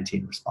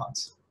COVID-19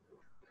 response.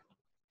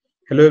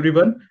 Hello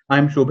everyone, I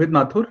am Shobhit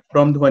Mathur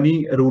from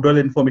Dhwani Rural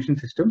Information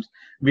Systems.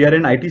 We are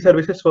an IT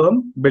services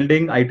firm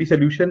building IT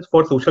solutions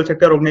for social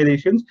sector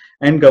organizations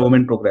and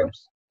government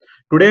programs.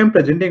 Today I am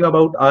presenting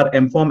about our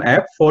MFORM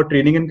app for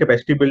training and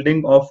capacity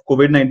building of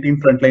COVID-19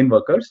 frontline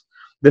workers.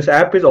 This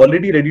app is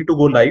already ready to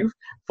go live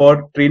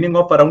for training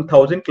of around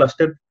 1,000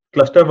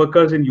 cluster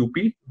workers in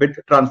UP with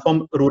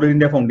Transform Rural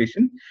India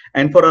Foundation,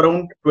 and for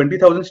around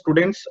 20,000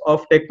 students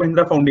of Tech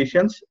Mahindra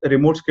Foundation's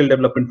remote skill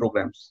development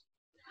programs.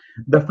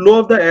 The flow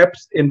of the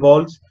apps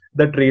involves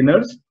the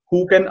trainers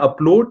who can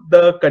upload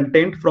the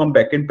content from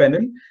backend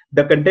panel.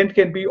 The content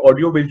can be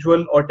audio,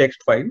 visual, or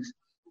text files.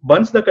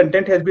 Once the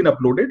content has been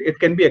uploaded, it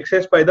can be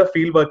accessed by the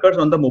field workers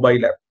on the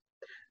mobile app.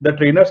 The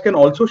trainers can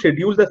also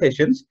schedule the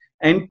sessions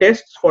and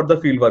tests for the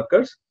field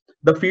workers.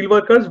 The field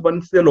workers,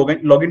 once they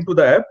log into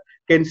the app,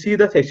 can see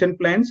the session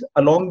plans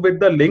along with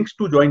the links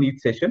to join each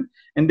session,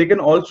 and they can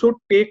also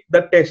take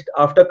the test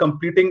after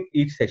completing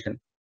each session.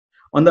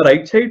 On the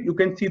right side, you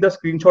can see the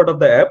screenshot of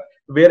the app,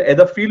 where as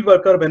a field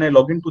worker, when I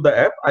log into the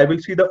app, I will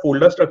see the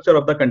folder structure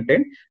of the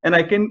content, and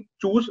I can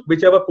choose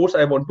whichever course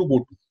I want to go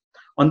to.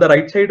 On the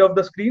right side of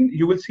the screen,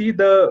 you will see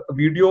the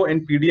video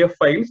and PDF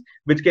files,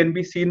 which can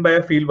be seen by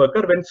a field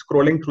worker when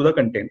scrolling through the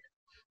content.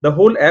 The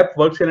whole app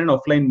works in an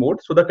offline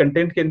mode, so the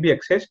content can be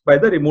accessed by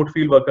the remote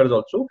field workers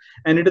also,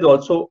 and it is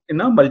also in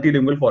a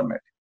multilingual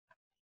format.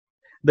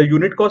 The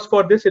unit cost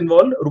for this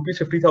involved rupees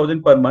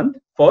 50,000 per month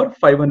for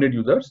 500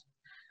 users.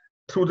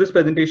 Through this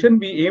presentation,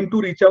 we aim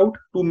to reach out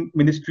to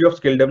Ministry of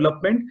Skill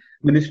Development,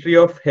 Ministry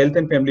of Health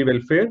and Family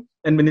Welfare,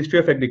 and Ministry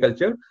of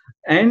Agriculture,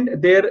 and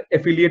their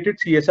affiliated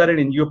CSR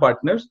and NGO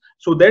partners,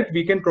 so that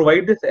we can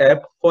provide this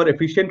app for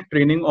efficient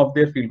training of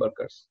their field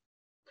workers.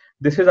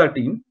 This is our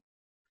team.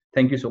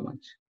 Thank you so much.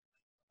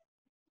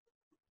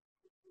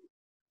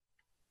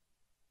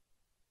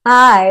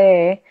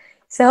 Hi.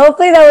 So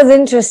hopefully that was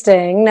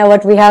interesting. Now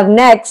what we have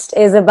next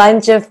is a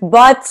bunch of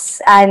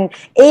bots and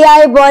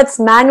AI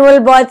bots, manual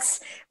bots.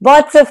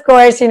 Bots, of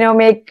course,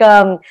 make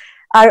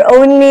are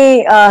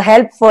only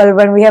helpful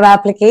when we have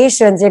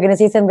applications. You're going to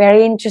see some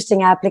very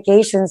interesting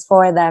applications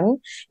for them.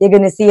 You're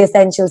going to see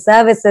essential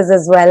services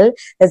as well.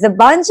 There's a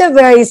bunch of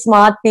very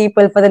smart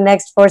people for the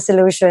next 4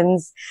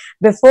 solutions.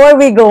 Before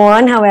we go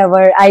on,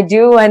 however, I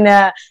do want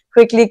to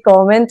quickly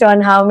comment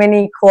on how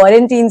many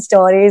quarantine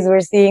stories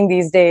we're seeing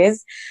these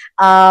days.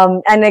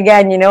 And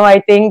again,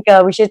 I think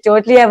we should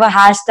totally have a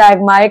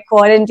hashtag my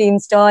quarantine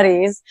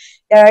stories.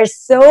 There are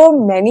so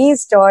many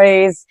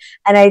stories,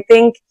 and I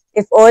think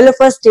if all of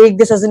us take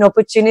this as an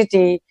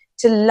opportunity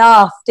to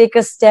laugh, take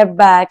a step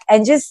back,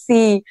 and just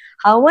see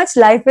how much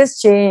life has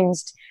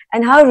changed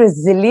and how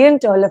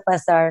resilient all of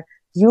us are.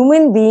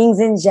 Human beings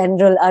in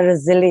general are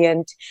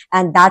resilient,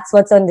 and that's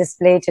what's on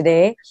display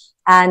today.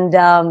 And,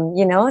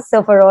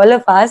 so for all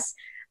of us,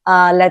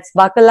 let's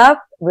buckle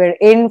up. We're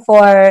in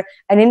for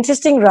an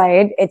interesting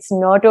ride. It's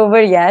not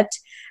over yet.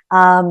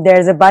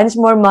 There's a bunch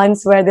more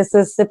months where this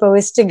is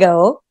supposed to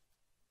go.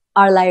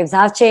 Our lives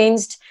have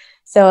changed.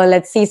 So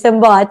let's see some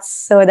bots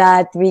so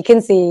that we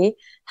can see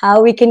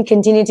how we can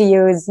continue to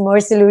use more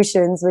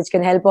solutions which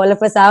can help all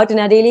of us out in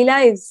our daily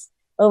lives.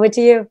 Over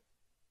to you.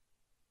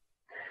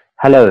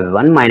 Hello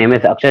everyone, my name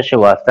is Akshay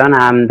Srivastava and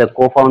I am the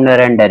co-founder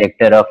and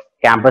director of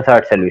Campus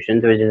Art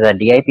Solutions, which is a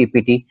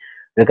DIPPT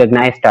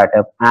recognized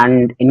startup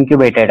and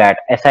incubated at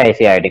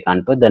SIIT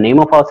Kanpur. The name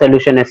of our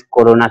solution is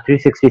Corona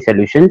 360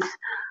 Solutions.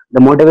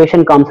 The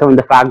motivation comes from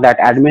the fact that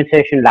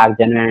administration lacks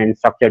genuine and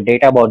structured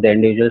data about the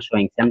individual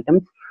showing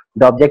symptoms.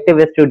 The objective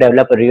is to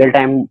develop a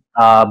real-time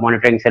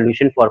monitoring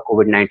solution for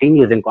COVID-19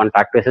 using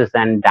contact traces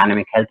and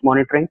dynamic health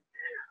monitoring.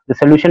 The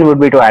solution would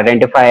be to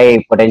identify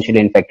potentially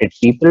infected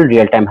people,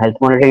 real-time health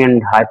monitoring,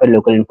 and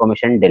hyper-local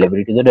information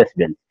delivery to the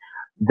residents.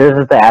 This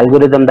is the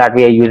algorithm that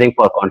we are using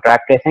for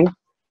contact tracing.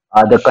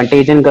 The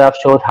contagion graph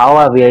shows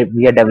how we are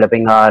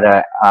developing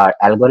our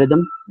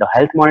algorithm. The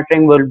health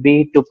monitoring will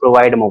be to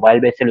provide a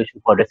mobile-based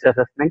solution for risk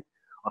assessment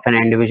of an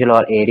individual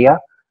or area,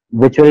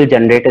 which will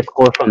generate a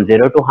score from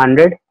 0 to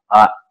 100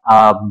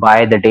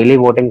 by the daily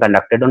voting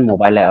conducted on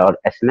mobile or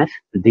SMS.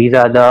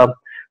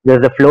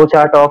 There's a flow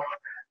chart of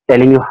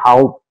telling you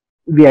how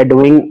we are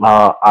doing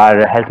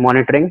our health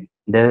monitoring.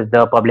 This is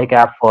the public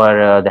app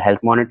for the health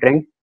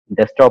monitoring,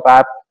 desktop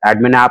app,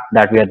 admin app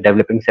that we are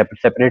developing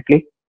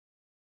separately.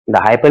 The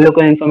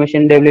hyperlocal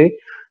information delivery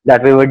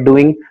that we were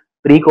doing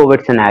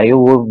pre-COVID scenario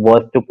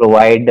was to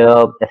provide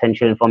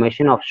essential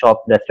information of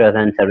shop, restaurants,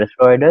 and service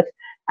providers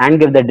and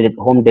give the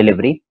home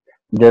delivery.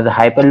 There's a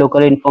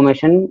hyperlocal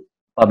information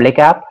public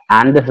app,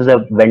 and this is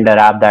a vendor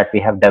app that we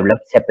have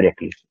developed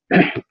separately.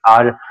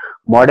 Our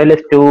model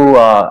is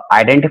to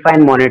identify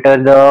and monitor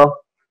the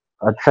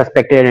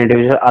suspected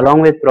individual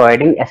along with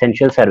providing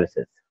essential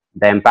services.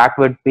 The impact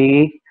would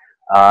be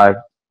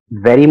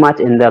very much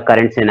in the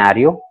current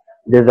scenario.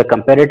 There's a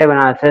comparative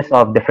analysis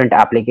of different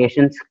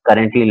applications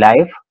currently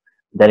live.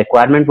 The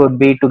requirement would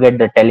be to get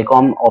the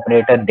telecom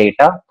operator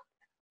data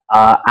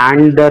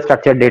and the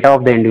structured data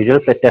of the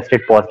individuals which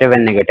tested positive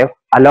and negative,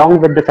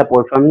 along with the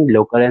support from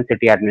local and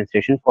city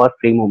administration for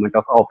free movement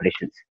of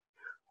operations.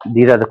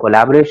 These are the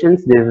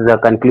collaborations. This is the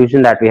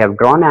conclusion that we have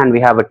drawn, and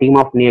we have a team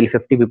of nearly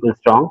 50 people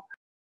strong.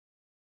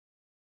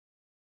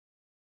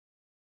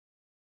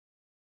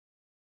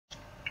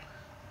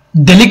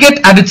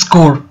 Delegate at its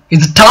core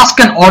is a task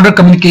and order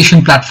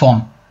communication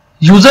platform.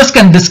 Users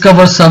can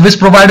discover service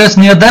providers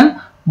near them,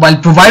 while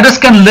providers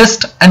can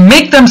list and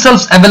make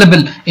themselves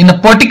available in a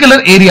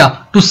particular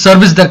area to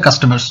service their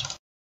customers.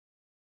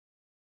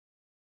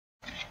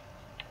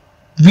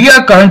 We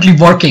are currently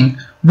working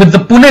with the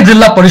Pune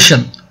Jilla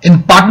Parishad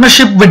in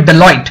partnership with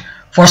Deloitte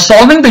for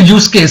solving the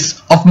use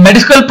case of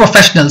medical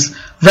professionals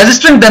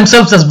registering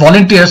themselves as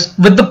volunteers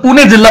with the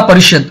Pune Jilla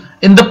Parishad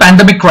in the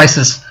pandemic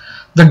crisis.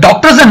 The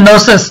doctors and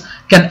nurses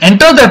can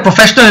enter their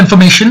professional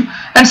information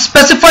and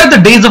specify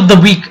the days of the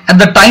week and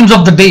the times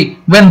of the day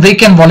when they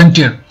can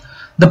volunteer.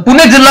 The Pune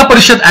Jilla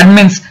Parishad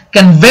admins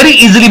can very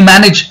easily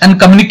manage and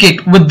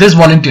communicate with these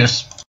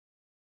volunteers.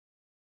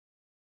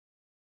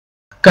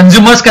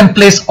 Consumers can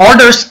place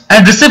orders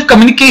and receive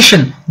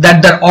communication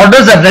that their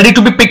orders are ready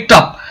to be picked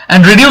up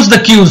and reduce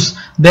the queues,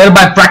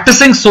 thereby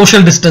practicing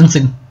social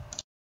distancing.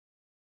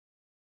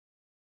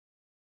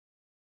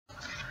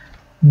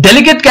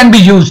 Delegate can be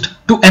used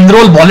to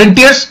enroll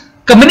volunteers,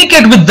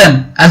 communicate with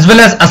them, as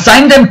well as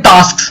assign them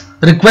tasks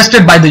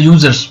requested by the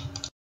users.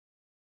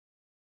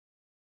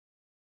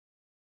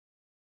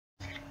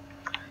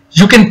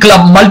 You can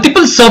club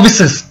multiple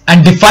services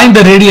and define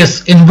the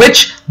radius in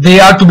which they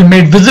are to be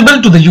made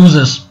visible to the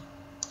users.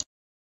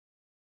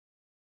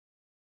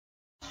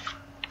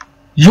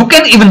 You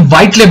can even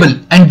white label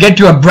and get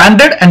your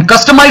branded and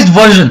customized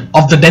version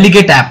of the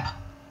Delegate app.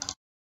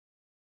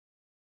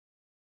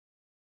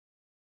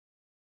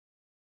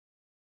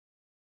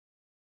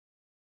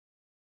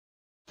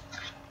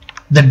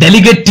 The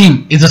Delegate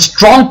team is a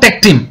strong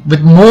tech team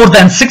with more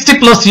than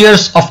 60+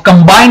 years of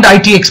combined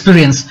IT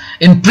experience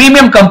in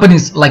premium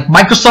companies like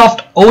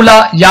Microsoft,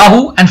 Ola,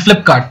 Yahoo, and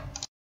Flipkart.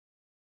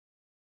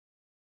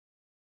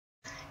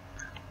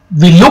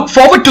 We look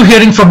forward to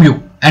hearing from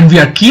you, and we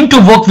are keen to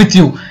work with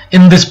you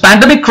in this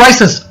pandemic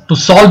crisis to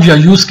solve your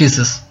use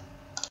cases.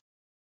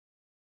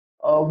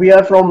 We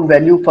are from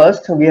Value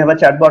First. We have a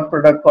chatbot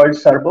product called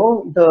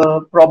Serbo.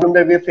 The problem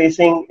that we are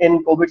facing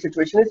in COVID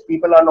situation is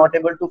people are not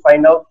able to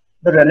find out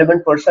the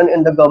relevant person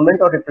in the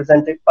government or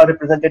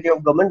representative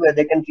of government where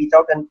they can reach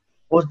out and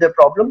post their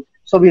problem.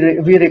 So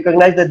we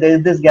recognize that there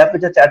is this gap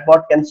which a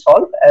chatbot can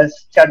solve,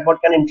 as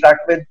chatbot can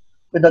interact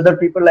with other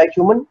people like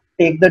human,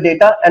 take the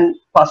data and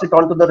pass it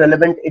on to the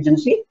relevant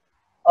agency.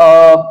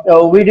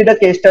 We did a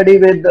case study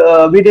with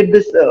we did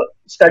this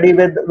study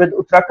with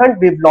Uttarakhand.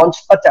 We've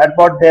launched a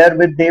chatbot there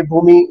with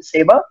Devbhoomi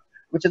Seva,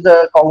 which is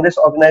a Congress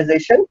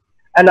organization,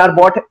 and our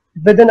bot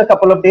within a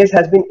couple of days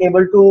has been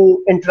able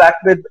to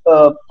interact with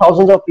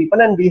thousands of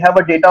people, and we have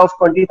a data of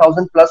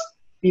 20,000 plus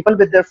people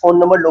with their phone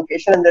number,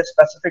 location, and their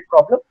specific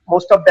problem.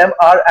 Most of them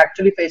are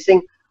actually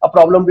facing a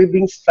problem with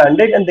being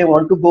stranded and they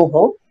want to go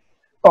home.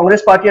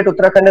 Congress party at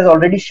Uttarakhand has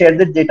already shared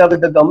this data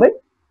with the government.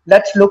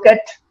 Let's look at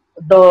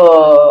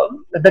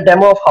the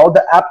demo of how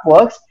the app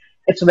works.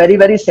 It's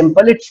very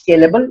simple. It's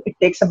scalable. It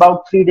takes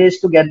about 3 days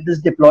to get this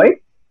deployed.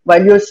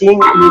 While you see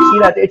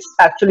that it's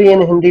actually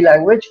in Hindi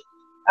language,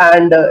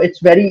 and it's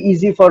very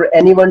easy for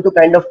anyone to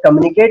kind of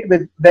communicate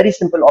with very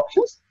simple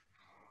options.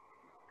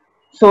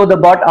 So the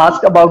bot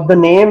asks about the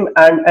name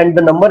and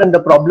the number and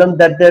the problem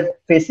that they're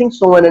facing,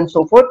 so on and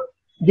so forth,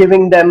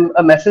 giving them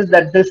a message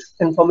that this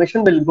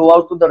information will go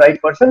out to the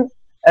right person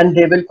and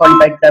they will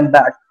contact them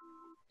back.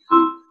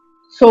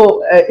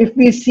 So if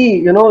we see,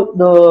 you know,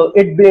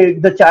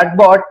 the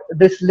chatbot,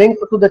 this link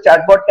to the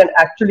chatbot can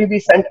actually be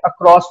sent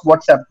across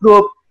WhatsApp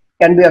group,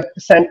 can be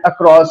sent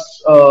across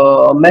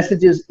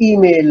messages,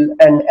 email,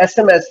 and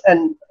SMS,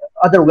 and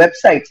other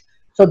websites.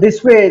 So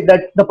this way,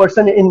 that the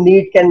person in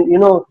need can, you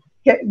know,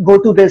 go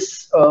to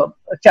this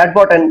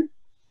chatbot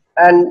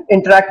and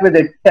interact with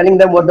it, telling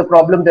them what the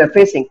problem they're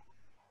facing.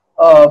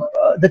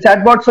 The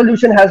chatbot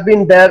solution has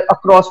been there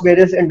across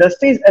various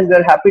industries, and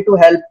we're happy to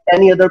help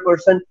any other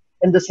person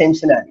in the same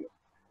scenario.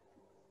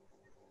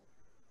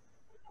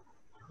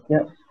 Yeah.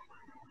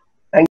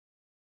 Thank you.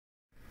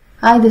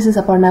 Hi, this is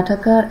Aparna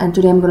Thakkar, and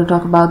today I'm going to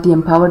talk about the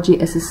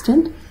EmpowerG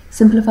Assistant,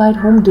 simplified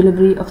home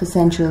delivery of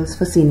essentials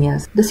for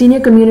seniors. The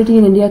senior community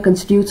in India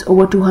constitutes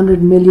over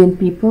 200 million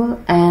people,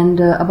 and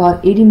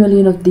about 80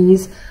 million of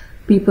these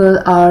people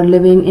are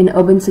living in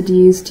urban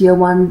cities, tier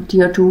 1,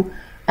 tier 2,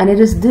 and it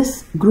is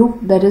this group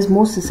that is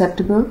most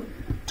susceptible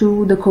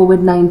to the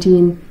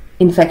COVID-19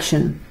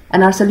 infection.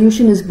 And our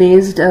solution is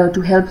based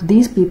to help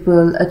these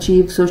people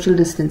achieve social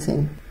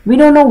distancing. We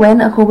don't know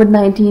when a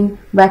COVID-19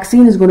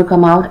 vaccine is going to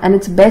come out, and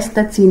it's best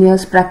that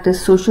seniors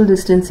practice social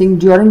distancing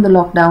during the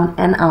lockdown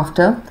and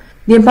after.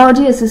 The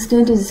EmpowerG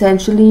Assistant is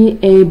essentially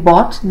a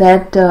bot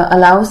that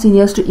allows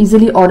seniors to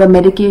easily order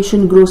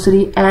medication,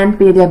 grocery, and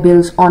pay their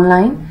bills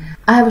online.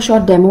 I have a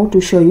short demo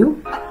to show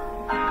you.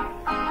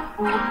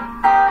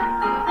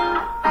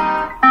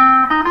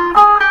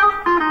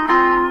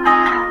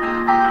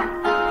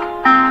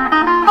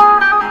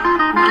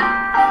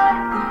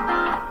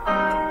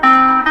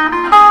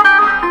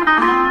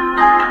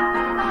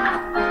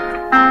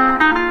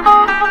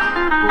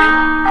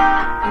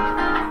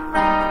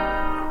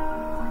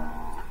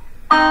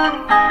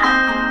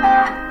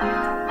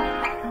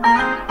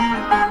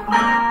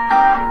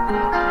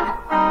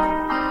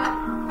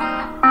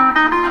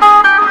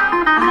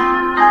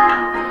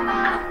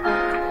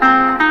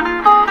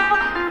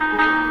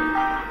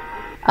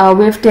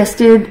 We've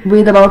tested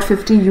with about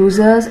 50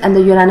 users, and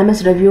the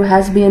unanimous review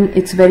has been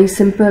it's very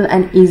simple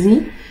and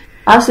easy.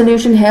 Our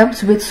solution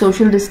helps with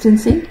social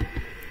distancing.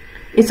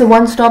 It's a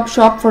one-stop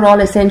shop for all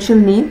essential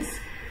needs.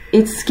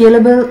 It's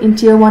scalable in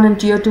tier 1 and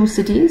tier 2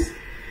 cities.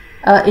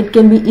 It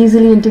can be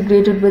easily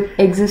integrated with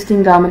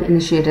existing government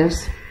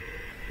initiatives.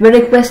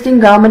 We're requesting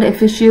government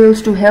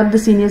officials to help the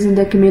seniors in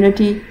their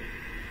community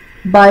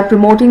by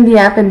promoting the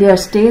app in their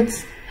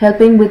states,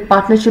 helping with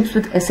partnerships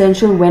with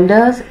essential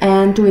vendors,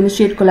 and to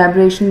initiate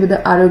collaboration with the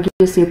Arogya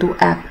Setu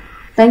app.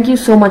 Thank you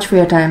so much for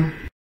your time.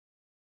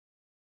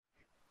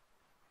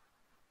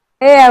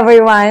 Hey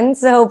everyone,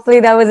 so hopefully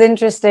that was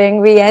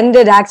interesting. We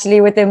ended actually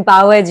with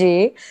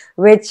EmpowerG,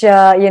 which,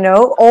 you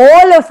know,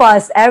 all of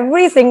us,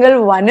 every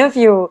single one of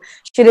you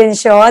should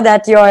ensure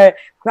that your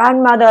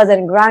grandmothers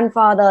and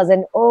grandfathers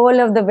and all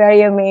of the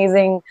very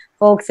amazing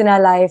folks in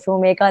our life who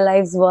make our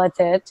lives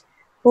worth it,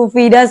 who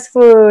feed us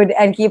food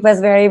and keep us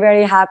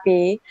very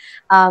happy,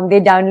 they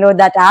download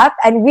that app,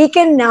 and we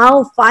can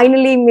now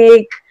finally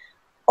make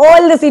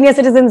all the senior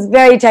citizens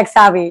very tech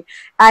savvy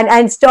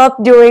and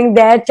stop doing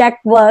their tech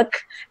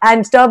work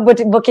and stop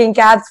booking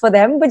cabs for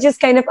them, but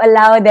just kind of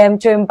allow them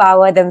to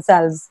empower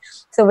themselves.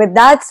 So with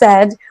that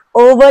said,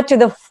 over to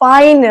the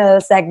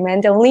final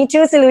segment. Only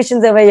 2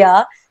 solutions over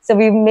here, so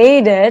we've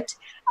made it.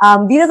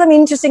 These are some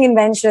interesting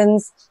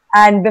inventions.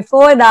 And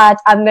before that,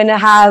 I'm going to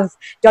have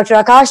Dr.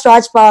 Akash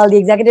Rajpal, the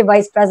Executive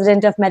Vice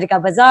President of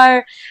Medica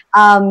Bazaar,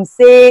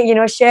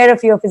 share a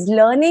few of his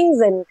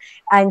learnings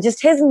and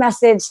just his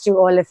message to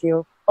all of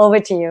you. Over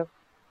to you.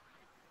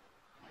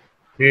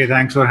 Hey,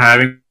 thanks for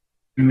having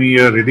me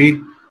here,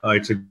 Riddhi.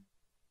 It's a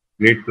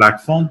great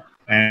platform.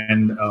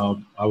 And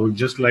I would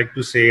just like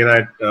to say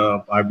that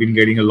I've been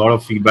getting a lot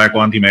of feedback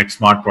on the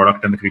MedSmart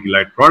product and the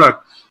Creedilite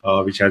product,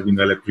 which has been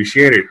well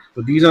appreciated.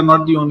 So these are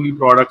not the only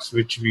products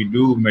which we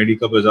do.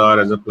 Medica Bazaar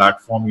as a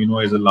platform,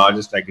 is the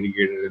largest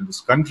aggregator in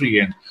this country,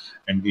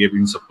 and we have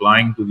been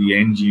supplying to the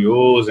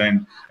NGOs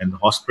and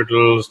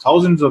hospitals,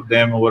 thousands of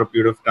them over a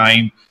period of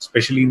time,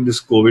 especially in this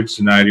COVID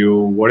scenario.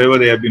 Whatever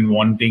they have been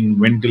wanting,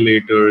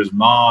 ventilators,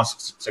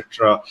 masks,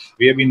 etc.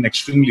 We have been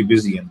extremely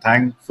busy, and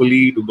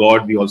thankfully to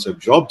God, we also have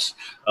jobs,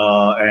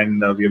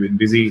 and we have been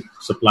busy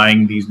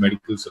supplying these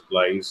medical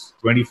supplies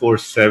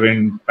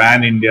 24/7,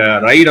 pan India,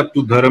 right up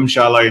to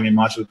Dharamshala in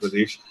Himachal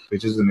Pradesh,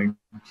 which is an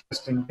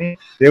interesting thing.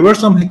 There were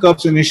some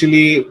hiccups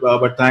initially,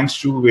 but thanks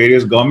to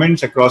various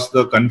governments across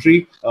the country,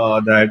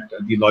 that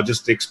the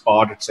logistics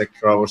part,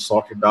 etc., was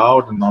sorted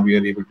out, and now we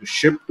are able to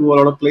ship to a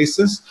lot of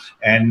places.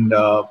 And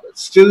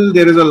still,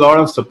 there is a lot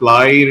of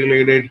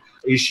supply-related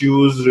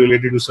issues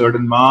related to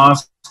certain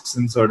masks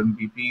and certain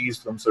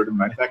PPEs from certain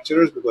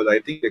manufacturers, because I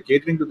think they're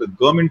catering to the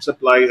government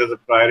supplies as a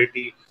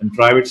priority, and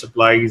private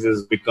supplies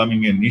is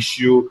becoming an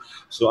issue.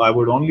 So I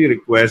would only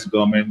request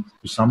government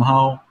to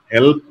somehow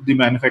help the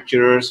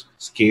manufacturers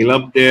scale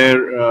up their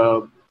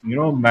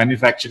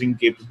manufacturing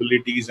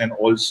capabilities, and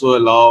also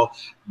allow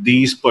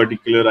these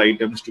particular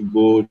items to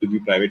go to the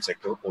private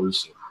sector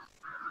also.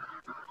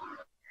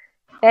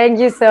 Thank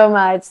you so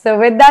much. So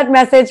with that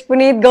message,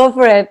 Puneet, go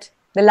for it.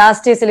 The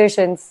last two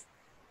solutions.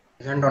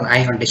 On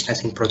ion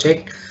distancing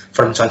project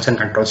from Johnson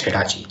Controls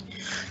Hitachi.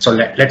 So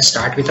let's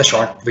start with a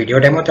short video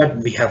demo that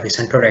we have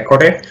recently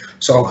recorded.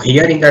 So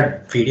here in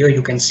that video,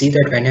 you can see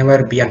that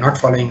whenever we are not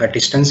following a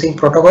distancing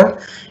protocol,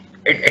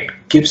 it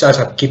gives us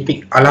a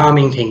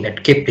alarming thing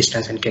that keep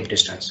distance and keep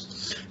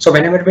distance. So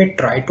whenever we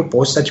try to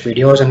post such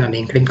videos in a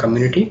LinkedIn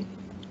community,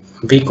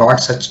 we got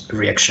such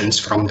reactions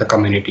from the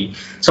community.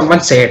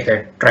 Someone said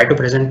that try to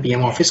present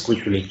PM office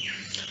quickly.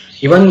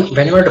 Even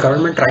whenever the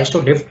government tries to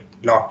lift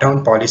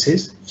lockdown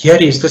policies, here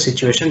is the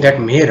situation that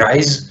may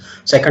rise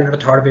second or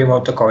third wave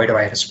of the COVID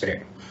virus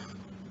spread.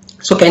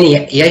 So can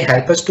AI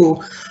help us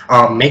to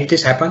make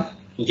this happen?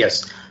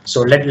 Yes.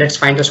 So let's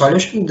find the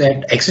solution.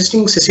 That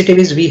existing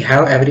CCTVs we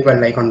have everywhere,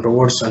 like on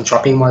roads, on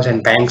shopping malls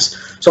and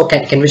banks. So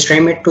can we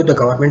stream it to the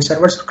government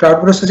servers for cloud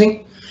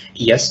processing?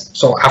 Yes.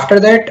 So after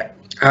that,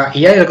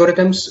 AI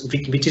algorithms,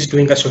 which is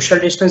doing a social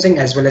distancing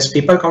as well as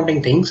people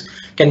counting things,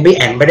 can be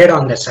embedded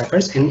on the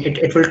servers, and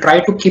it will try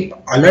to keep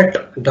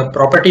alert the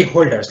property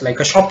holders, like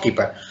a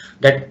shopkeeper,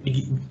 that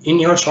in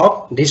your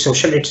shop this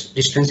social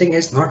distancing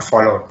is not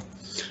followed.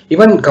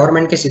 Even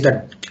government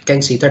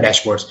can see the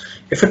dashboards.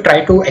 If you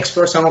try to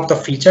explore some of the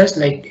features,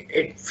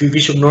 like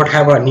we should not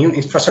have a new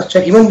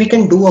infrastructure, even we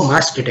can do a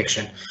mask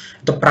detection.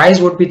 The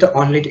price would be the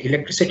only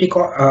electricity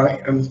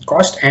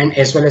cost and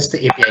as well as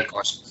the API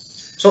cost.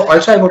 So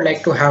also I would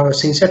like to have a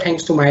sincere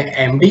thanks to my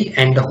MD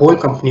and the whole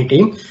company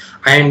team,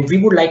 and we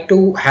would like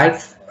to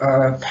have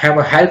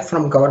a help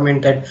from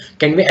government that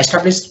can we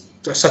establish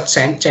such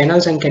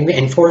channels, and can we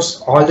enforce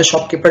all the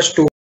shopkeepers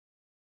to.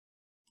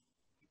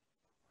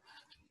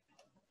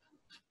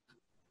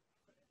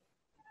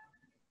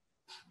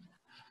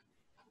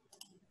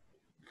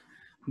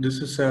 This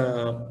is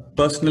a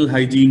personal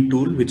hygiene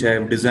tool which I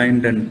have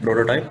designed and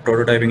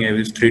prototyping. I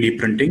use 3D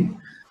printing.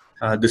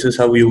 This is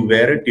how you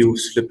wear it. You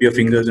slip your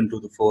fingers into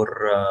the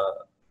 4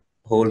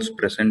 holes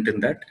present in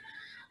that.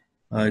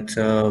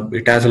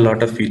 It has a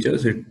lot of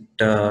features.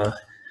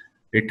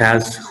 It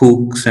has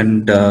hooks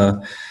and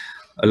a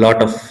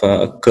lot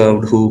of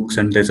curved hooks,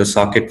 and there's a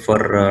socket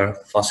for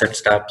faucet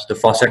taps. The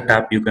faucet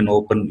tap you can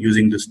open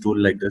using this tool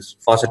like this.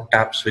 Faucet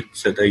taps,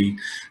 which the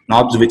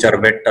knobs which are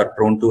wet are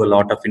prone to a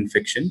lot of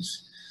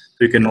infections.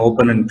 So you can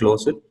open and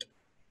close it.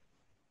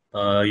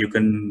 You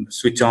can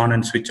switch on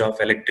and switch off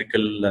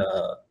electrical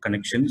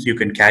connections. You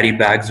can carry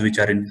bags which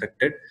are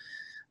infected,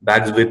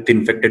 bags with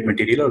infected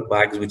material, or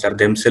bags which are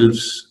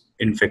themselves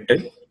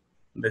infected.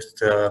 This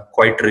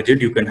quite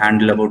rigid. You can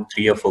handle about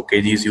 3 or 4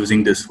 kgs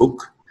using this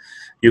hook.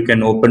 You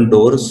can open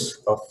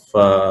doors of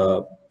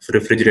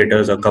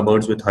refrigerators or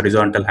cupboards with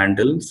horizontal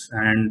handles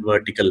and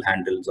vertical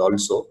handles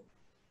also.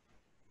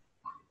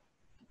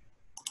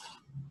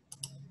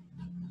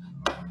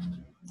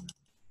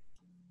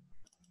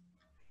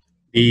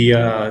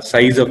 The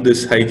size of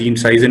this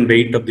size and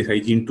weight of the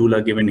hygiene tool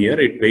are given here.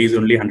 It weighs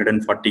only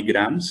 140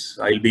 grams.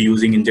 I'll be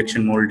using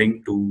injection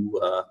molding to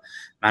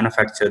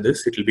manufacture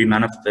this. It will be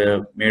made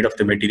of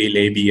the material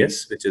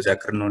ABS, which is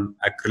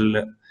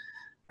acrylonitrile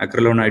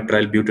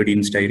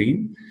butadiene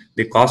styrene.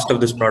 The cost of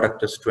this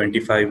product is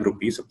 25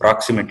 rupees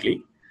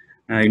approximately.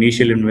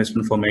 Initial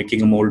investment for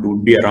making a mold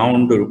would be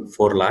around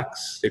 4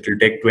 lakhs. It will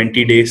take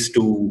 20 days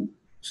to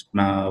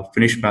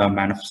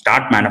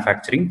start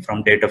manufacturing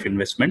from date of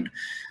investment.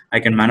 I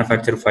can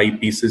manufacture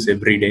 5 pieces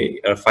every day,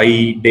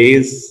 5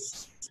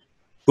 days,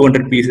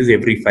 200 pieces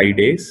every 5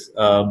 days.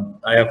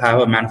 I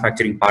have a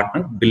manufacturing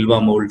partner,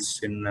 Bilva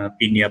Molds in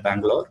Peenya,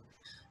 Bangalore.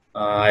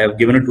 I have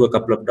given it to a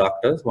couple of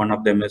doctors. One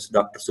of them is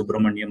Dr.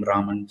 Subramaniam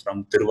Raman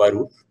from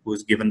Tiruvarur, who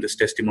has given this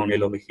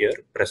testimonial over here,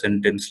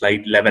 present in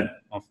slide 11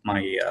 of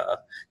my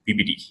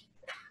PPT.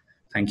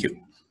 Thank you.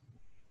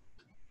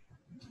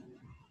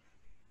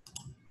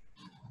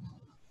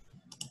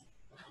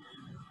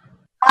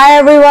 Hi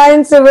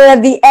everyone, so we're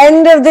at the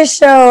end of the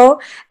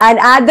show, and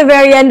at the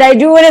very end I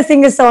do want to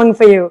sing a song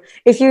for you.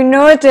 If you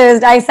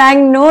noticed, I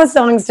sang no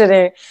songs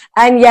today,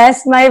 and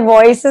yes, my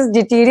voice is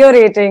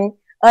deteriorating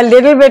a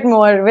little bit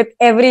more with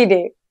every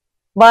day.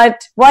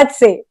 But what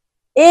say,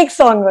 ek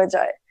song ho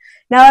jaye.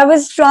 Now I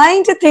was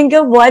trying to think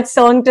of what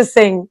song to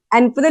sing,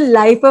 and for the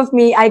life of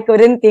me I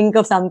couldn't think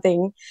of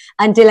something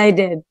until I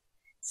did.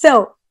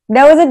 So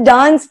there was a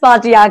dance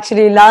party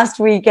actually last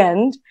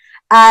weekend,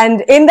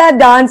 and in that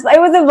dance, it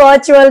was a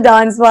virtual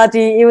dance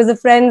party. It was a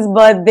friend's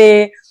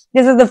birthday.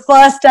 This is the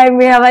first time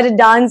we have had a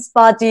dance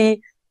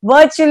party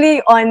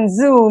virtually on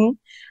Zoom.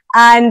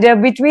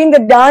 And between the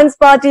dance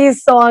party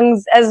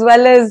songs as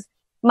well as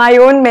my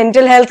own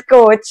mental health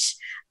coach,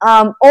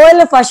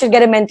 all of us should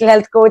get a mental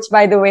health coach,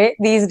 by the way,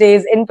 these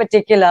days in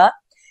particular.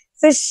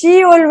 So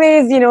she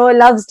always,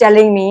 loves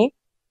telling me,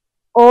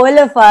 all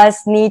of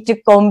us need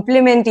to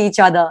compliment each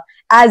other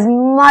as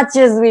much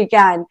as we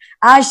can,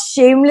 as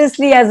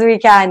shamelessly as we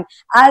can,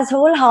 as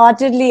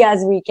wholeheartedly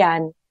as we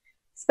can,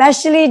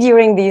 especially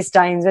during these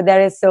times where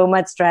there is so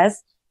much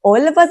stress.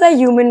 All of us are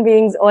human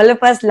beings. All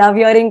of us love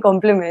hearing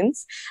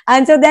compliments.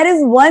 And so there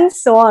is one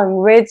song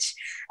which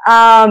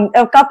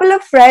a couple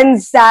of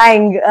friends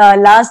sang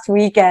last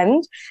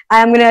weekend.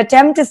 I'm going to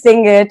attempt to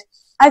sing it.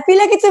 I feel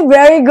like it's a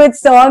very good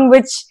song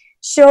which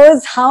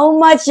shows how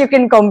much you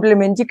can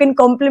compliment. You can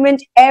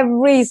compliment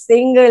every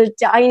single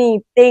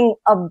tiny thing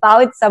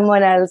about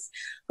someone else.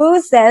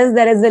 Who says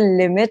there is a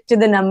limit to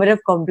the number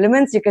of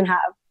compliments you can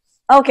have?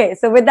 Okay,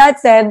 so with that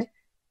said,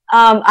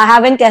 I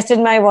haven't tested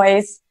my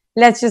voice.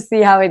 Let's just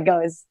see how it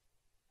goes.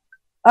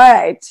 All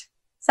right.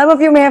 Some of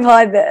you may have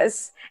heard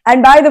this.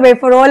 And by the way,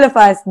 for all of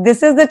us,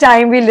 this is the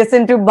time we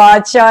listen to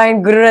Badshah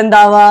and Guru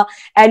Randhawa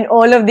and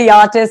all of the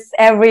artists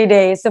every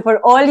day. So for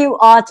all you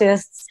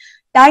artists,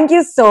 thank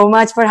you so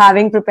much for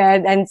having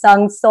prepared and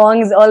sung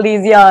songs all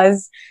these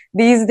years.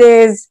 These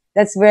days,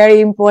 that's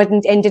very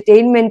important.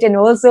 Entertainment and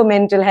also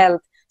mental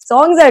health.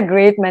 Songs are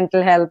great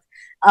mental health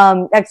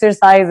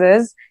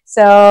exercises.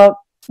 So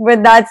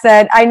with that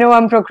said, I know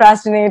I'm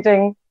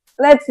procrastinating.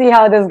 Let's see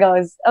how this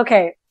goes.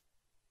 Okay.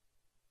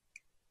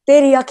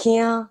 तेरी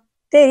अखियां,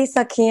 तेरी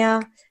सखियां,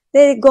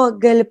 तेरी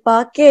goggle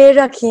पाके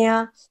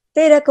रखियां,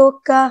 तेरा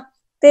Coca,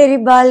 तेरी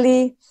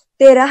बाली,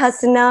 तेरा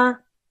हंसना,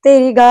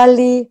 तेरी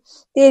गाली,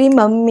 तेरी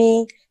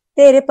मम्मी,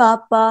 तेरे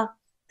पापा,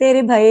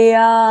 तेरे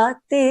भैया,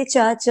 तेरे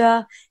चाचा,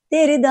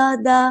 तेरे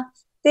दादा,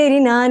 तेरी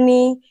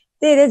नानी,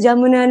 तेरे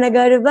जमुना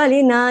नगर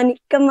वाली नानी,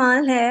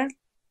 कमाल है।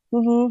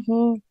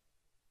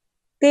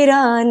 तेरा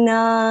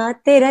आना,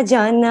 तेरा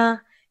जाना,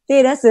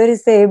 तेरा सुर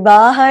से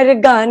बाहर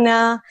गाना,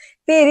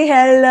 तेरी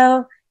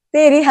हेलो,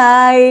 तेरी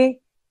हाय,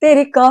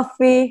 तेरी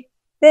कॉफी,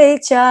 तेरी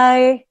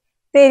चाय,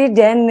 तेरी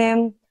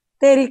डेनिम,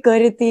 तेरी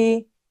कुर्ती,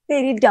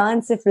 तेरी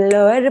डांस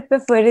फ्लोर पे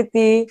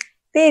फुर्ती,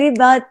 तेरी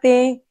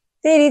बातें,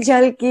 तेरी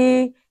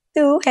झलकी,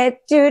 तू है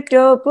टू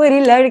टो पूरी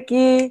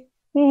लड़की।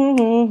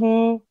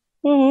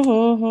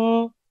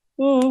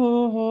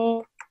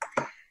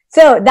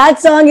 So that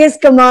song is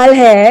Kamal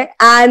Hai,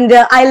 and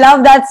I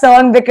love that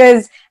song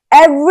because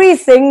every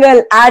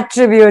single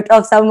attribute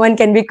of someone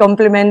can be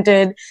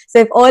complimented. So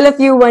if all of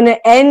you want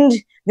to end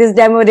this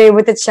demo day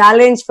with a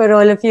challenge for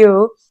all of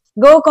you,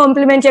 go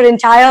compliment your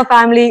entire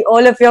family,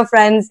 all of your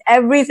friends,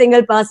 every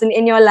single person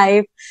in your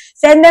life.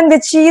 Send them the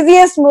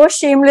cheesiest, most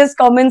shameless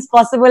comments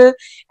possible.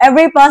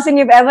 Every person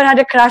you've ever had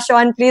a crush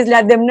on, please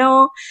let them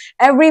know.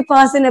 Every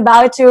person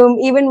about whom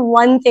even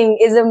one thing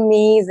is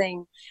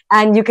amazing.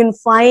 And you can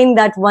find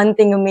that one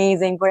thing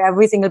amazing for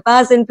every single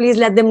person. Please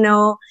let them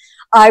know.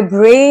 Our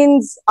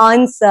brains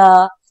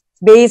answer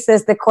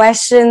basis the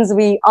questions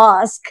we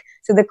ask.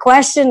 So the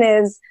question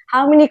is,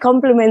 how many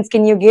compliments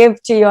can you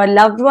give to your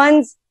loved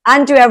ones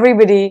and to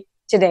everybody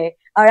today?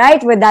 All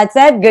right. With that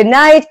said, good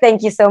night.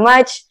 Thank you so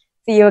much.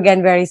 See you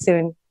again very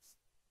soon.